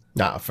minute.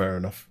 Nah, fair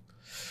enough.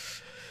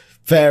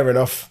 Fair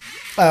enough.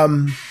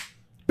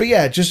 But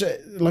yeah, just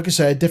like I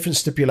say, a different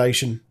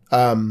stipulation.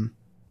 And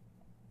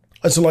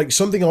so like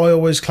something I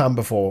always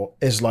clamber for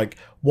is like,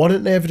 why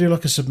don't they ever do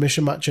like a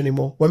submission match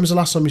anymore? When was the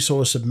last time you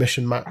saw a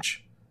submission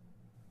match?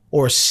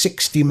 Or a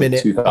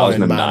 60-minute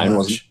 2009,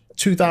 wasn't it?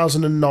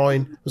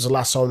 2009 was the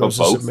last time there was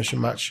a submission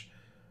match.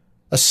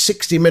 A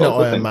 60-minute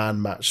Iron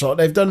Man match. So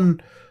they did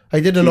an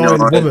Iron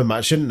Woman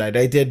match, didn't they?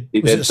 They did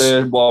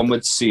the one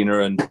with Cena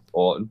and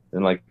Orton,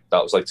 and that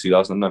was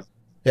 2009.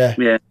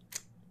 Yeah.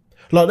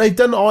 Like they've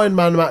done Iron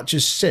Man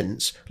matches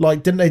since.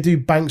 Like, didn't they do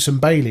Banks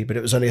and Bailey? But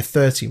it was only a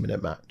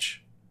 30-minute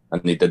match.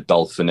 And they did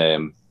Dolph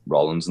and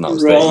Rollins, and that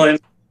was Rollins,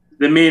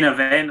 the main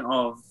event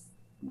of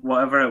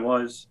whatever it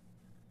was.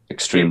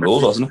 Extreme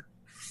Rules, wasn't it?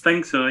 I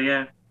think so,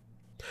 yeah.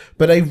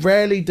 But they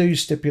rarely do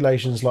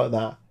stipulations like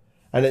that.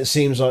 And it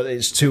seems like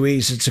it's too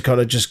easy to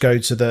kind of just go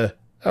to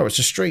it's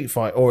a street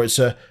fight, or it's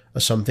a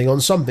something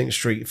on something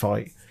street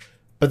fight.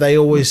 But they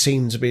always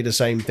seem to be the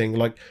same thing.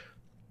 Like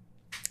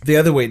the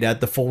other week, they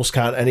had the Falls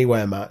Count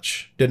Anywhere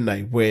match, didn't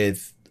they,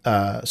 with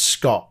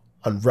Scott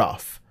and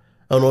Ruff.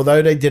 And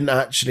although they didn't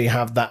actually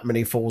have that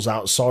many falls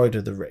outside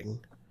of the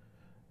ring,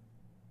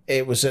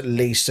 it was at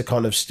least a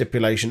kind of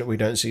stipulation that we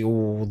don't see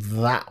all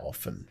that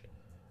often.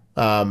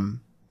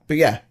 But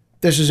yeah,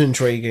 this is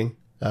intriguing.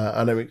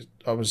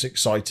 I was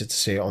excited to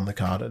see it on the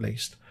card at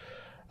least.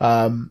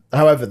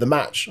 However, the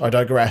match, I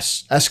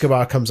digress.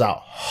 Escobar comes out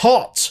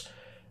hot,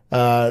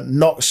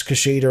 knocks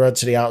Kushida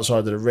into the outside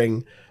of the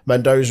ring.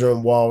 Mendoza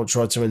and Wilde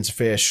tried to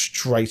interfere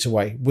straight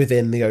away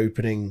within the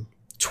opening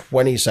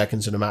 20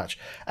 seconds of the match.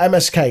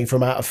 MSK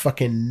from out of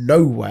fucking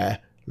nowhere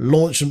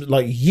launched them,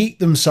 like yeet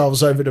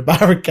themselves over the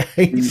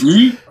barricade.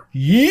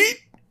 Yeet.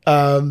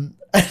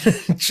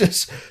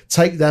 Just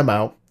take them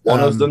out. One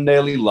of them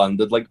nearly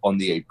landed like on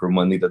the apron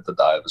when they did the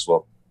dive as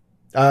well.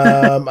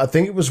 I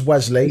think it was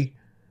Wesley.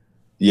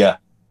 Yeah.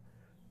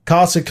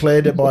 Carter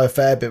cleared it by a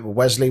fair bit, but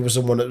Wesley was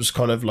the one that was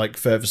kind of like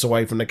furthest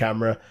away from the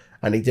camera,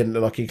 and he didn't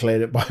look like he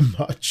cleared it by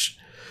much.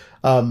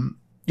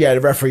 The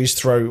referees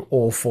throw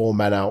all four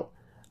men out,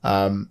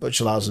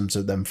 which allows them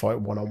to then fight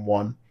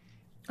one-on-one.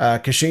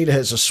 Kushida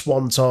hits a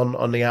swanton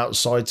on the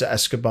outside to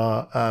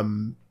Escobar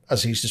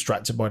as he's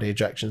distracted by the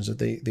ejections of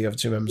the other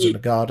two members of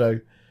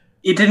Legado.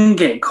 He didn't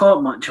get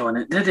caught much on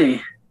it, did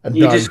he? And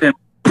He just went...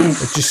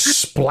 it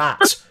just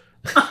splat.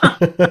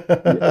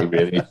 Yeah, he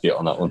really hit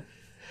on that one.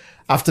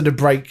 After the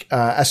break,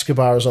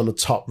 Escobar is on the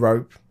top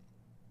rope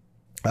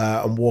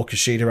and wore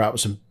Kushida out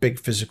with some big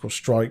physical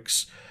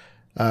strikes.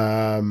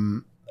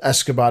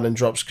 Escobar then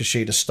drops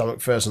Kushida's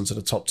stomach first onto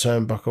the top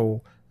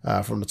turnbuckle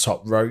from the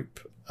top rope.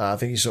 I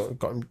think he sort of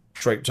got him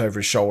draped over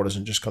his shoulders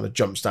and just kind of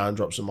jumps down,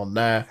 drops him on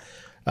there.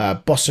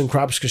 Boston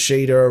crabs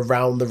Kushida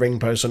around the ring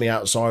post on the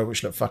outside,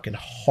 which looked fucking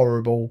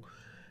horrible.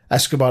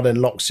 Escobar then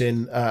locks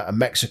in a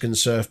Mexican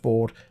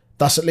surfboard.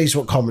 That's at least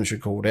what commentary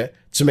called it.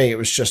 To me, it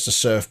was just a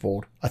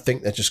surfboard. I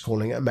think they're just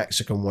calling it a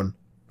Mexican one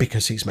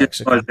because he's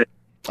Mexican.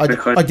 I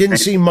didn't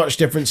see much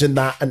difference in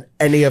that and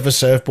any other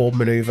surfboard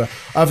maneuver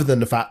other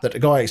than the fact that the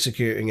guy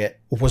executing it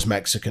was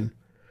Mexican.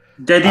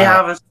 Did he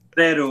have a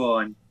sombrero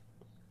on?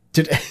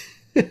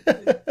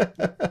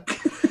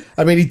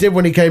 I mean, he did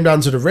when he came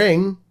down to the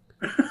ring.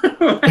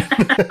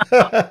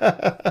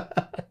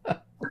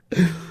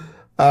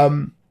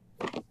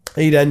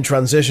 He then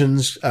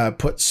transitions,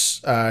 puts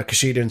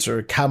Kushida into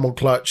a camel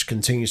clutch,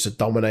 continues to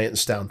dominate and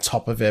stay on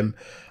top of him.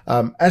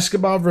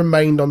 Escobar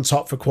remained on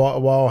top for quite a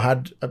while,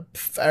 had a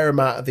fair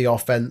amount of the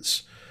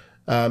offense.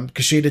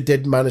 Kushida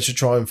did manage to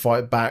try and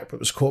fight back, but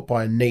was caught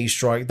by a knee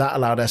strike. That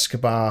allowed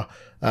Escobar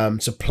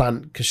to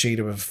plant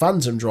Kushida with a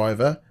Phantom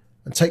Driver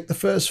and take the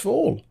first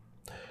fall.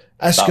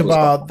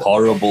 Escobar... That was a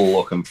horrible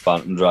looking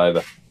Phantom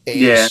Driver.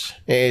 It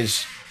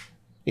is.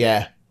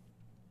 Yeah.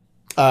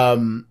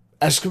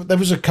 There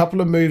was a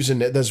couple of moves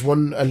in it. There's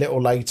one a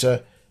little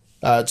later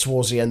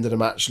towards the end of the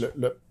match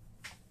look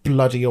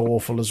bloody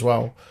awful as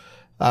well.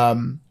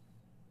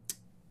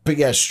 But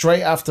yeah,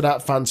 straight after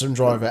that Phantom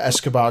Driver,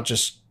 Escobar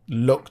just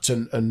looked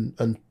and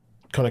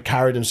kind of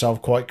carried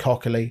himself quite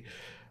cockily.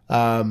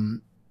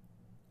 And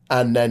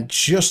then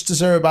just as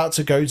they're about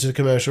to go to the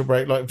commercial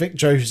break, like Vic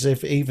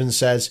Joseph even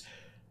says,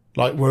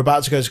 like, we're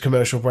about to go to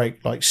commercial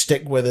break, like,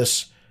 stick with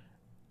us.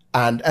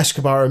 And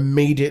Escobar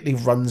immediately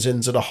runs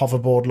into the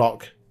hoverboard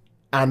lock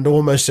and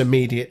almost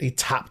immediately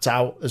tapped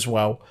out as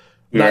well.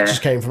 Yeah. That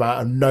just came from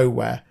out of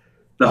nowhere.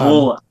 The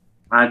whole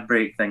ad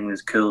break thing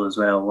was cool as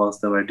well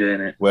whilst they were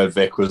doing it. Where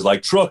Vic was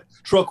like, truck,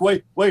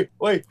 wait. Wait.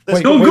 No.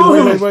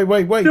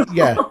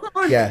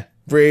 Yeah.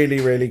 Really,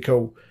 really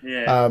cool.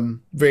 Yeah.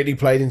 Really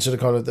played into the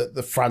kind of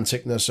the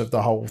franticness of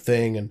the whole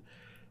thing and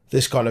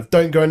this kind of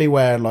don't go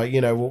anywhere, like,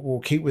 you know, we'll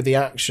keep with the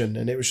action.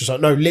 And it was just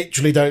like, no,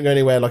 literally don't go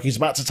anywhere. Like he's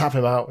about to tap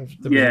him out. It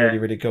was really,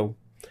 really cool.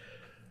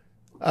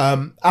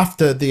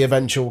 After the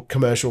eventual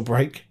commercial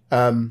break,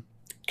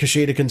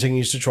 Kushida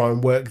continues to try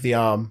and work the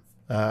arm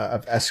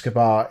of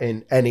Escobar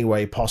in any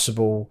way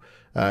possible,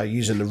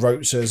 using the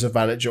ropes as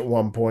advantage at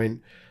one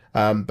point.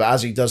 But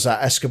as he does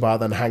that, Escobar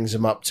then hangs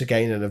him up to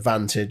gain an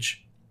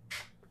advantage.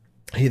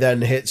 He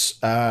then hits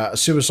a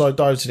suicide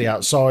dive to the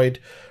outside,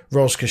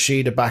 rolls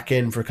Kushida back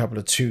in for a couple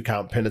of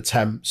 2-count pin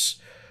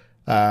attempts.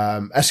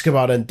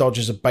 Escobar then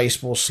dodges a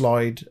baseball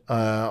slide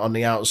on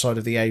the outside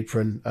of the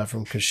apron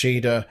from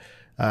Kushida,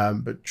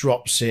 but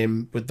drops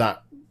him with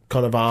that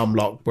kind of arm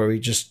lock where he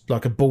just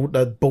like a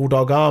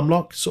bulldog arm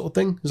lock sort of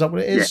thing. Is that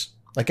what it is?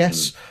 Yeah. I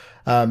guess.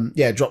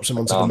 Drops him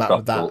onto the mat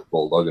with that.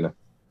 Bulldog, isn't it?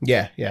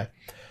 Yeah.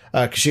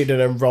 Kushida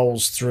then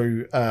rolls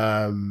through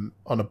on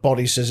a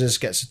body scissors,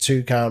 gets a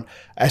 2-count.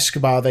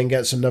 Escobar then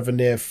gets another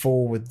near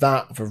fall with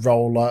that for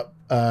roll up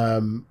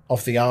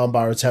off the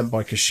armbar attempt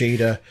by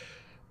Kushida.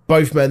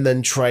 Both men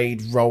then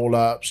trade roll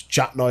ups,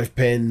 jackknife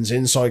pins,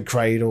 inside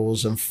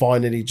cradles, and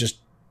finally just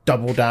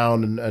double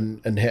down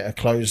and hit a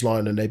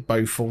clothesline, and they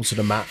both fall to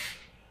the mat.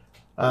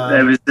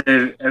 It was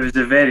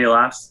the very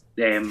last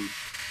thing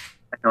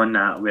on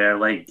that where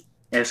like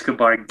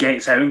Escobar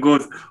gets out and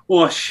goes,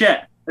 "Oh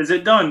shit, is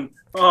it done?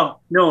 Oh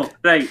no,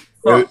 right."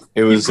 Fuck.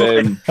 It was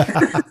it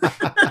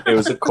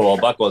was a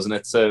callback, wasn't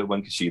it? So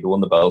when Kushida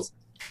won the belt,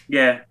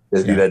 Yeah.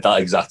 he did that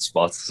exact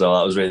spot, so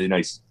that was really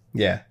nice.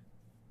 Yeah.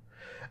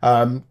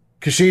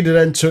 Kushida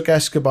then took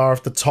Escobar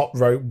off the top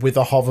rope with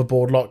a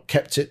hoverboard lock,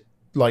 kept it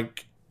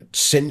like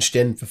cinched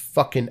in for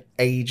fucking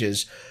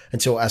ages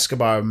until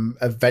Escobar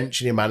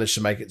eventually managed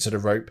to make it to the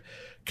rope.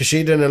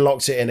 Kushida then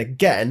locked it in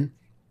again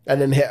and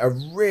then hit a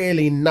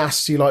really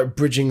nasty like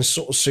bridging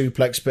sort of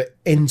suplex but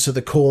into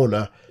the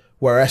corner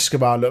where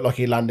Escobar looked like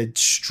he landed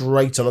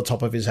straight on the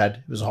top of his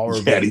head. It was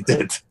horrible. Yeah, he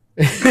did.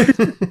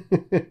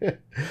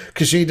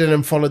 Kushida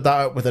then followed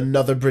that up with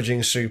another bridging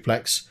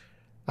suplex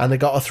and they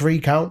got a 3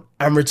 count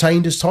and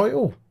retained his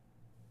title.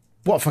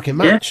 What a fucking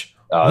match.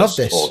 Yeah. Love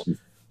this.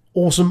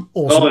 Awesome.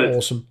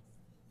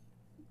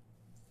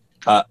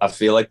 I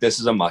feel like this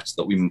is a match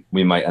that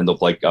we might end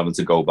up like having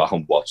to go back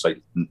and watch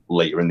like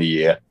later in the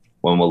year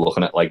when we're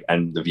looking at like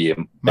end of year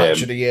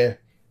Match of the year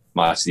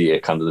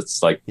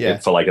candidates, like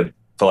for like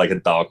a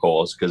dark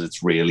horse, because it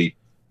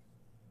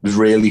was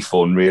really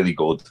fun, really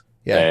good.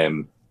 Yeah.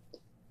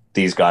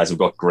 These guys have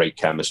got great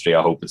chemistry.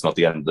 I hope it's not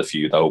the end of the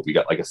feud. I hope we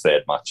get like a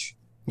third match.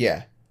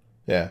 Yeah.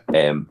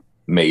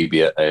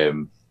 Maybe at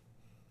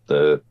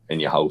the In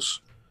Your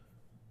House.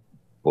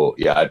 But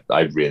yeah,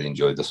 I really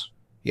enjoyed this.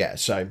 Yeah,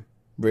 same.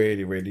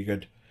 Really, really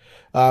good.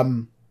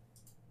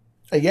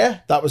 Yeah,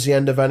 that was the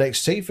end of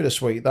NXT for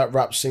this week. That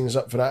wraps things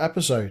up for that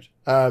episode.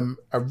 A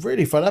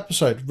really fun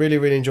episode. Really,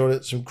 really enjoyed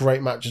it. Some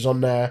great matches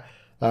on there.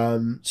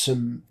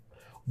 Some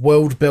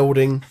world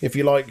building, if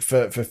you like,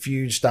 for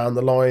feuds down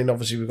the line.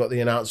 Obviously, we've got the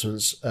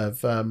announcements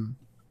of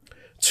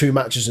 2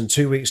 matches in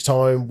 2 weeks'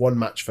 time, 1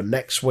 match for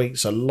next week.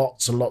 So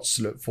lots and lots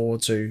to look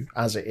forward to,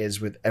 as it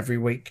is with every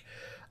week.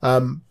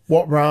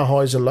 What were our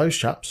highs and lows,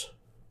 chaps?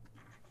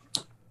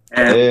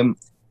 Go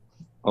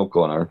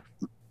on,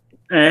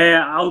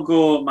 Aaron. I'll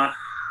go. My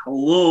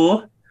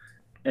low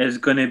is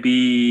going to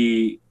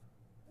be.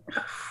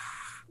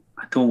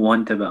 I don't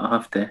want to, but I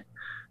have to.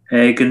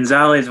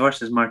 Gonzalez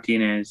versus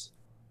Martinez.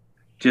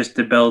 Just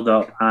the build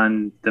up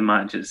and the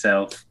match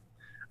itself.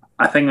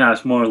 I think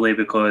that's morely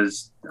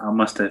because I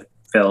must have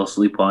fell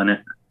asleep on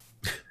it.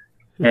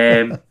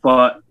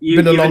 But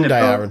been a long day,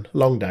 Aaron.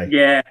 Long day.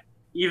 Yeah.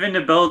 Even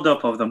the build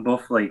up of them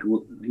both like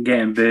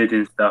getting booed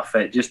and stuff,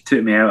 it just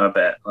took me out a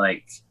bit.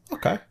 Like,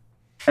 okay,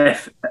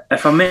 if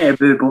I meant to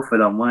boo both of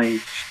them, why?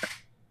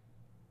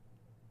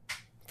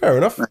 Fair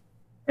enough.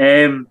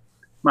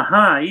 My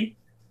high,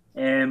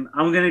 I'm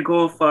gonna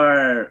go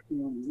for.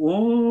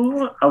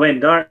 Oh, I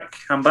went dark.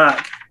 I'm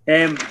back.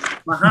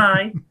 My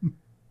high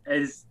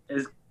is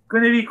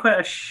going to be quite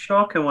a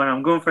shocking one.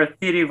 I'm going for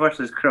Theory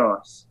versus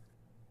Cross.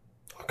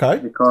 Okay.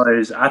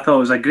 Because I thought it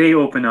was a great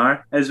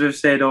opener, as we've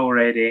said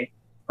already.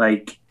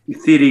 Like,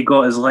 Theory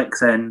got his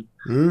licks in.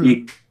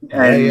 It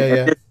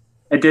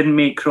didn't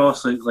make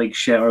Cross look like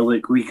shit or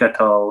look weak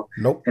at all.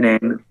 Nope. And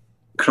then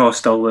Cross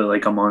still looked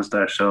like a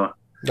monster, so...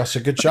 That's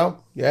a good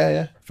shout.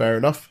 Yeah. Fair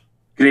enough.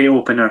 Great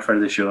opener for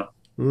the show.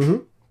 Mm-hmm.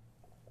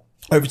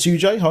 Over to you,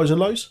 Jay. Highs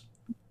and lows?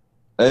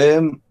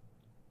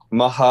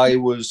 My high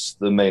was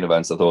the main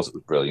event. I thought it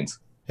was brilliant.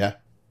 Yeah.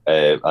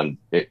 And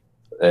it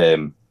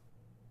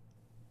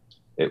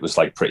was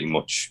like pretty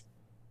much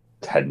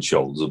head and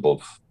shoulders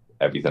above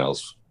everything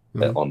else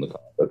on the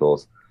card, I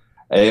thought.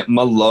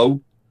 My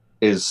low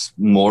is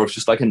more of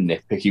just like a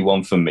nitpicky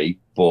one for me,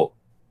 but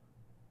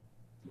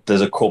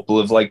there's a couple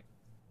of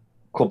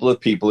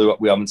people who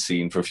we haven't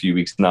seen for a few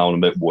weeks now, and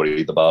I'm a bit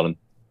worried about them.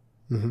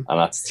 And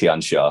that's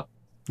Tian Sha.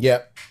 Yeah,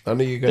 I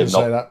knew you were going to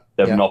say that.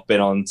 They've not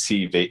been on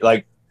TV.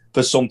 Like,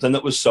 for something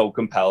that was so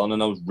compelling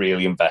and I was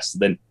really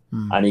invested in.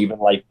 And even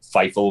like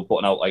Fightful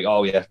putting out like,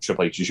 oh yeah,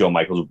 Triple H and Shawn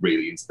Michaels are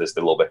really into this,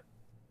 they love it.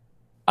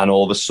 And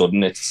all of a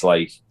sudden it's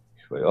like,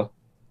 where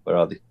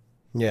are they?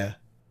 Yeah.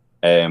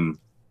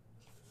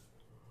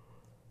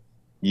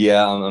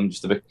 Yeah, I'm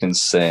just a bit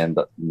concerned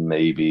that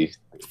maybe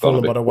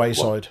fallen by the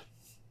wayside.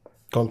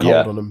 Gone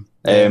cold on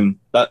them.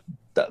 That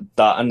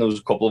and there was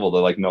a couple of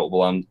other like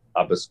notable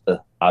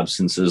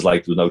absences,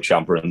 like there was no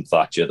Ciampa and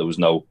Thatcher, there was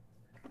no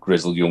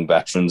grizzled young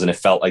veterans, and it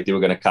felt like they were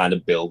going to kind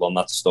of build on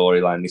that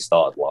storyline they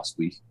started last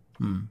week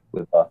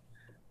with that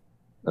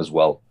as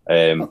well.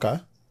 Okay.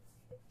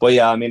 But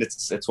yeah, I mean,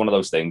 it's one of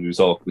those things. We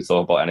thought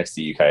about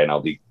NXT UK and how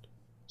they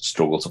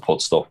struggle to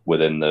put stuff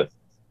within the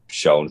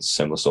show, and it's a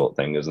similar sort of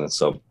thing, isn't it?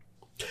 So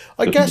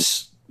I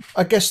guess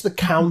the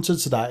counter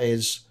to that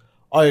is,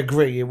 I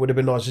agree, it would have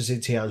been nice to see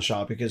Tian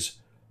Sha, because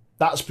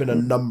that's been a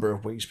number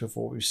of weeks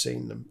before we've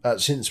seen them,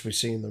 since we've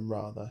seen them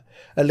rather.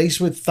 At least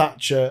with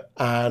Thatcher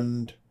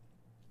and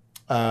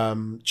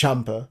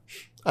Ciampa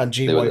and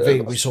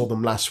GYV, we saw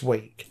them last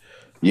week.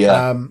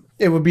 Yeah.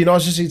 It would be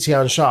nice to see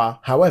Tian Sha.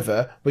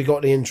 However, we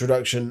got the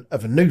introduction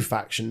of a new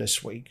faction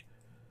this week.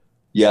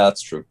 Yeah,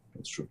 that's true.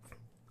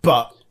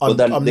 But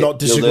I'm not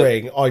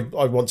disagreeing. I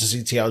want to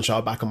see Tian Sha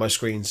back on my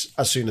screens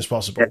as soon as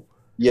possible.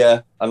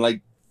 Yeah, and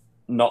like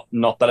not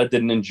that I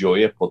didn't enjoy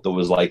it, but there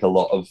was like a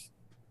lot of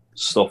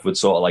stuff with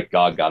sort of like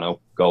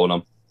Gargano going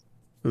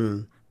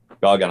on.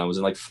 Gargano was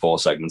in like 4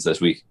 segments this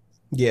week.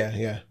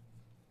 Yeah.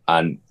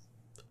 And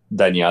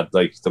then you had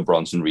like the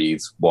Bronson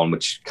Reed one,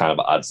 which kind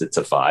of adds it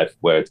to 5,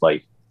 where it's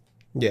like,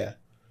 yeah,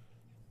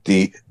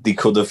 they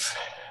could have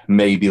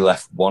maybe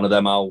left one of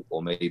them out,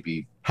 or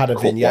maybe had a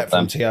vignette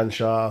from Tian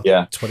Sha.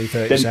 Yeah,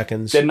 20-30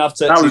 seconds. Didn't have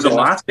to. That was the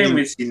last time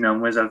we've seen them,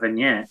 was a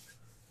vignette.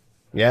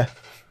 Yeah,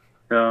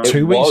 so,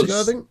 2 weeks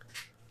ago, I think.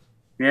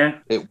 Yeah,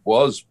 it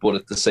was, but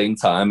at the same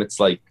time, it's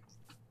like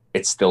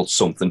it's still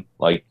something.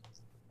 Like,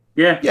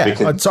 yeah,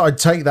 I'd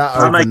take that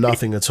over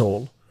nothing at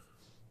all.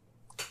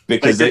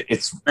 Because like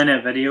it's in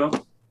a video.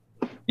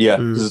 Yeah,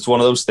 because it's one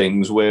of those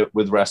things where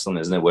with wrestling,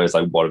 isn't it? Where it's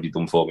like, what have you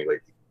done for me?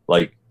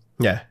 Like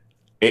yeah,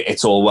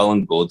 it's all well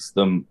and good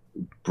them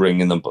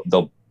bringing them.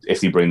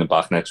 If they bring them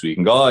back next week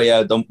and go, oh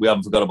yeah, we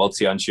haven't forgot about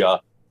Tian Sha.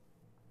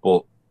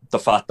 But the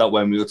fact that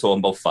when we were talking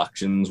about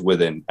factions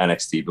within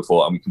NXT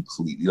before and we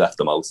completely left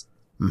them out,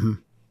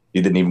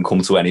 they didn't even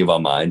come to any of our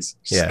minds.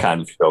 Just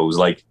kind of shows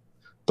like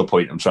the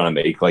point I'm trying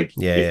to make. Like,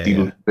 if they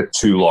look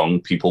too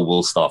long, people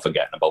will start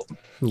forgetting about them.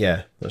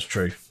 Yeah, that's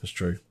true. That's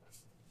true.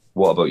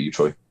 What about you,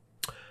 Troy?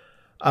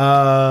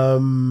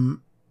 My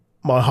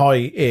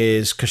high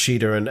is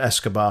Kushida and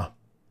Escobar.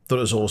 Thought it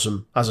was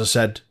awesome. As I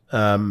said,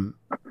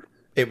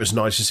 it was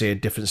nice to see a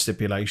different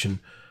stipulation.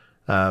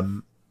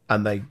 And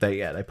they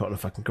put on a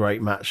fucking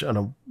great match, and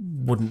I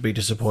wouldn't be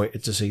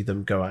disappointed to see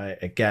them go at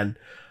it again.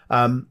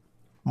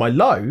 My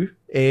low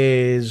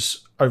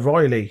is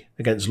O'Reilly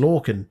against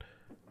Lorcan.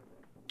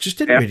 Just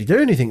didn't really do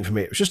anything for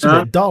me. It was just a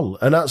bit dull,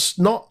 and that's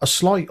not a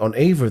slight on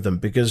either of them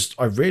because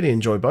I really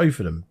enjoy both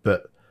of them,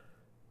 but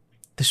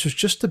this was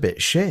just a bit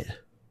shit.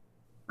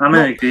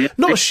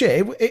 Not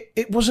shit.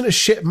 It wasn't a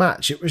shit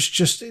match. It was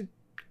just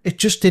it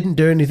just didn't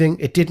do anything.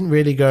 It didn't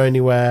really go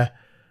anywhere.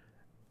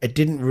 It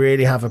didn't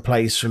really have a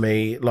place for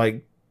me.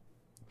 Like,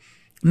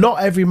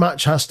 not every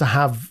match has to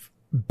have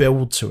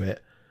build to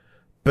it,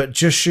 but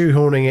just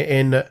shoehorning it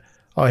in.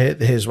 Oh,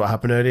 here's what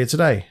happened earlier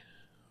today.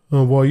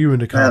 Oh, why are you in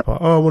the car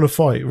park? Oh, I want to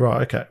fight.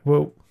 Right, okay.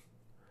 Well,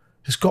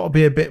 there's got to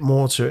be a bit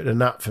more to it than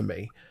that for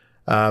me.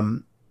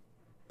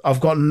 I've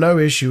got no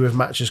issue with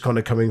matches kind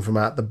of coming from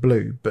out the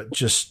blue, but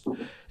just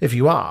if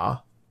you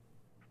are,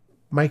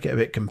 make it a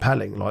bit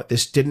compelling. Like,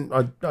 this didn't.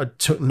 I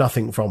took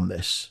nothing from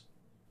this.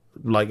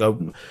 Like,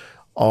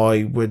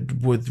 I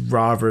would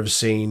rather have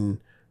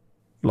seen,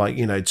 like,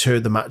 2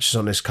 of the matches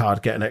on this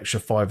card get an extra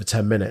 5 or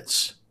 10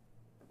 minutes,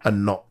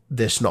 and not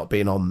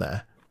being on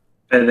there.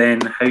 But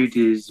then, how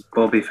does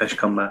Bobby Fish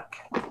come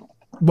back?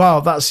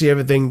 Well, that's the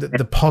other thing.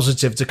 The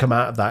positive to come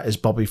out of that is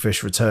Bobby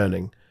Fish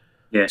returning.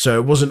 Yeah. So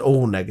it wasn't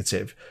all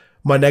negative.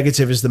 My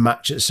negative is the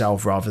match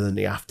itself rather than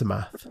the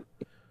aftermath.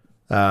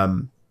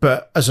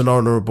 But as an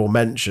honourable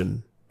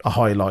mention, a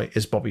highlight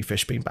is Bobby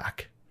Fish being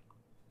back,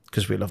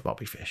 because we love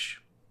Bobby Fish.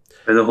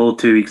 For the whole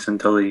 2 weeks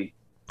until he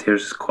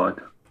tears his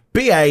quad.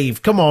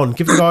 Behave. Come on.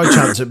 Give the guy a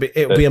chance.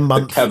 It'll be a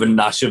month. The Kevin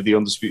Nash of the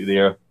Undisputed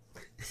Era.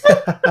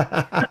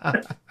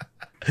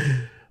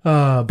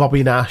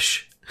 Bobby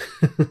Nash.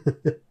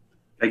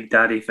 Big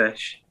Daddy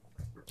Fish.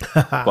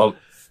 Well,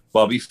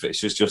 Bobby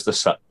Fish is just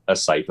a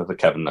cipher for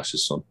Kevin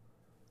Nash's son.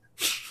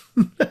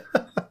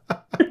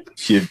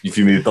 If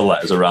you move the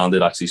letters around,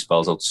 it actually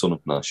spells out Son of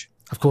Nash.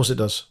 Of course it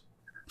does.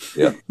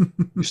 Yeah.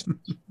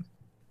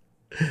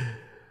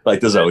 Like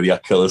the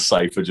Zodiac Killer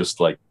cipher, just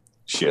like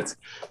shit.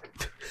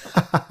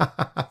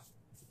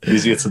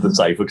 Easier to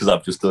decipher because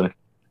I've just done it.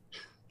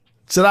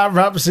 So that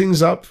wraps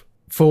things up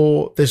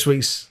for this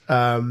week's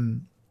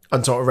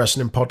Untitled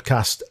Wrestling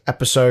Podcast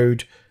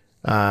episode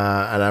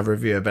and our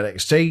review of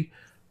NXT.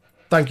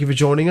 Thank you for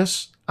joining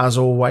us, as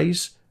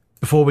always.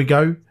 Before we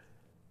go,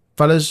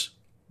 fellas,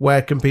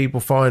 where can people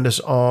find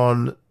us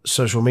on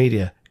social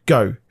media?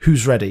 Go.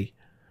 Who's ready?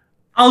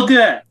 I'll do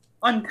it.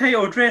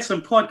 Untitled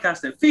Wrestling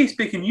Podcast at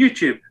Facebook and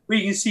YouTube, where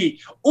you can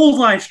see old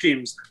live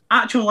streams,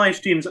 actual live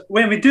streams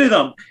when we do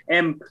them,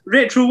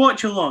 retro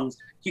watch-alongs.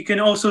 You can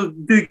also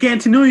do getting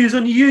to know yous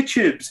on the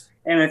YouTubes.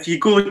 And if you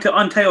go to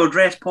Untitled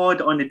Rest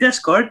Pod on the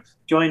Discord,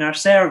 join our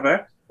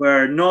server,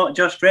 where not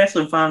just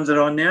wrestling fans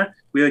are on there.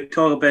 We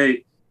talk about,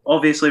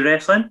 obviously,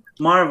 wrestling,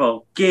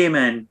 Marvel,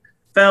 gaming,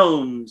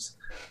 films,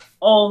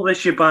 all the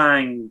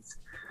shebangs.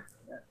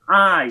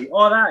 Aye,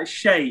 all that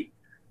shite.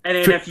 And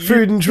then if you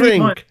food and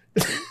drink.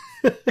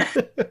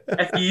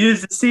 If you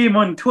use the same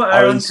on Twitter,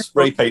 Aaron's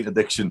spray paint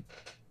addiction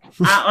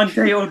at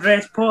Untitled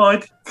Rest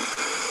Pod.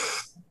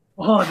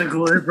 Oh, the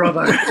glory,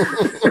 brother.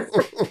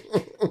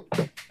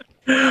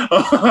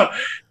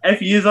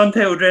 If you use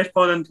Untitled Rest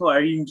Pod on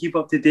Twitter, you can keep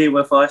up to date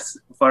with us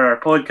for our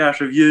podcast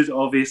reviews.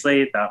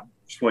 Obviously, that's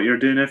what you're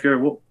doing if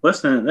you're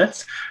listening to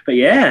this. But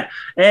yeah,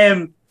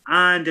 and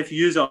if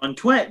you use it on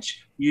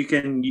Twitch, you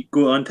can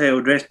go to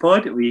Untitled Rest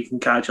Pod, where you can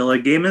catch all our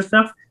gaming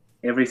stuff.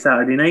 Every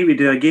Saturday night, we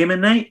do a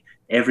gaming night.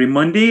 Every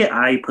Monday,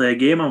 I play a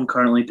game. I'm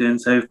currently doing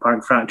South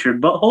Park Fractured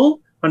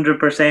Butthole,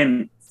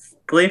 100%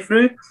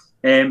 playthrough.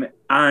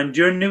 And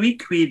during the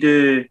week, we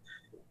do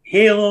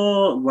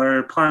Halo.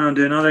 We're planning on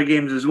doing other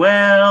games as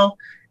well.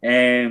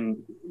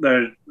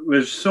 There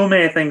was so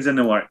many things in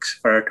the works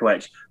for our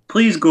Twitch.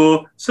 Please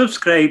go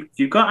subscribe. If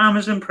you've got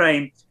Amazon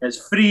Prime,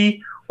 it's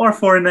free, or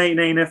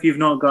 $4.99 if you've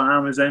not got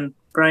Amazon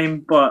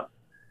Prime, but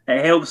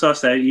it helps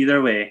us out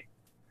either way.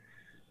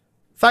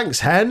 Thanks,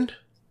 Hen.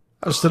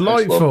 That's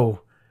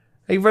delightful.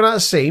 Are you run out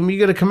of steam? Are you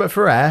going to come up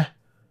for air?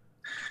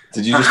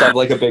 Did you just have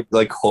like a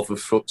big huff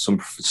of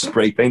some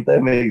spray paint there,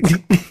 mate?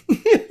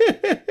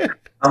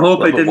 I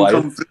hope it didn't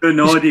come through an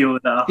audio.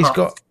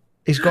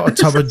 He's got a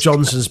tub of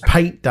Johnson's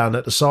paint down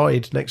at the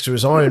side next to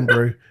his Iron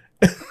Brew.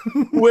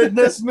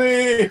 Witness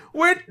me!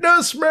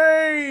 Witness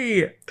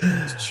me!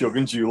 It's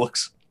chugging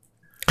Dulux.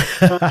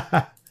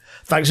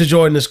 Thanks for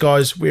joining us,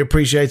 guys. We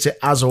appreciate it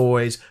as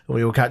always, and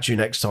we will catch you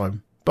next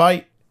time.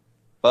 Bye.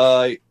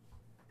 Bye.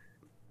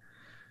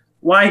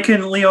 Why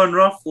couldn't Leon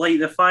Ruff light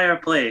the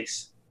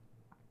fireplace?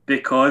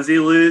 Because he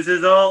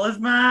loses all his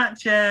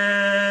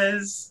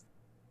matches.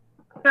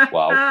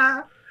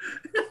 Wow.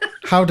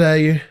 How dare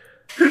you?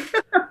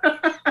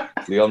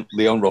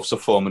 Leon Ruff's a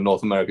former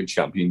North American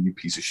champion, you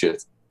piece of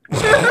shit. You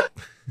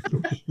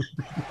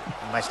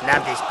must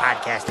love this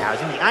podcast house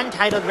and the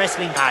Untitled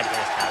Wrestling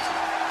Podcast House.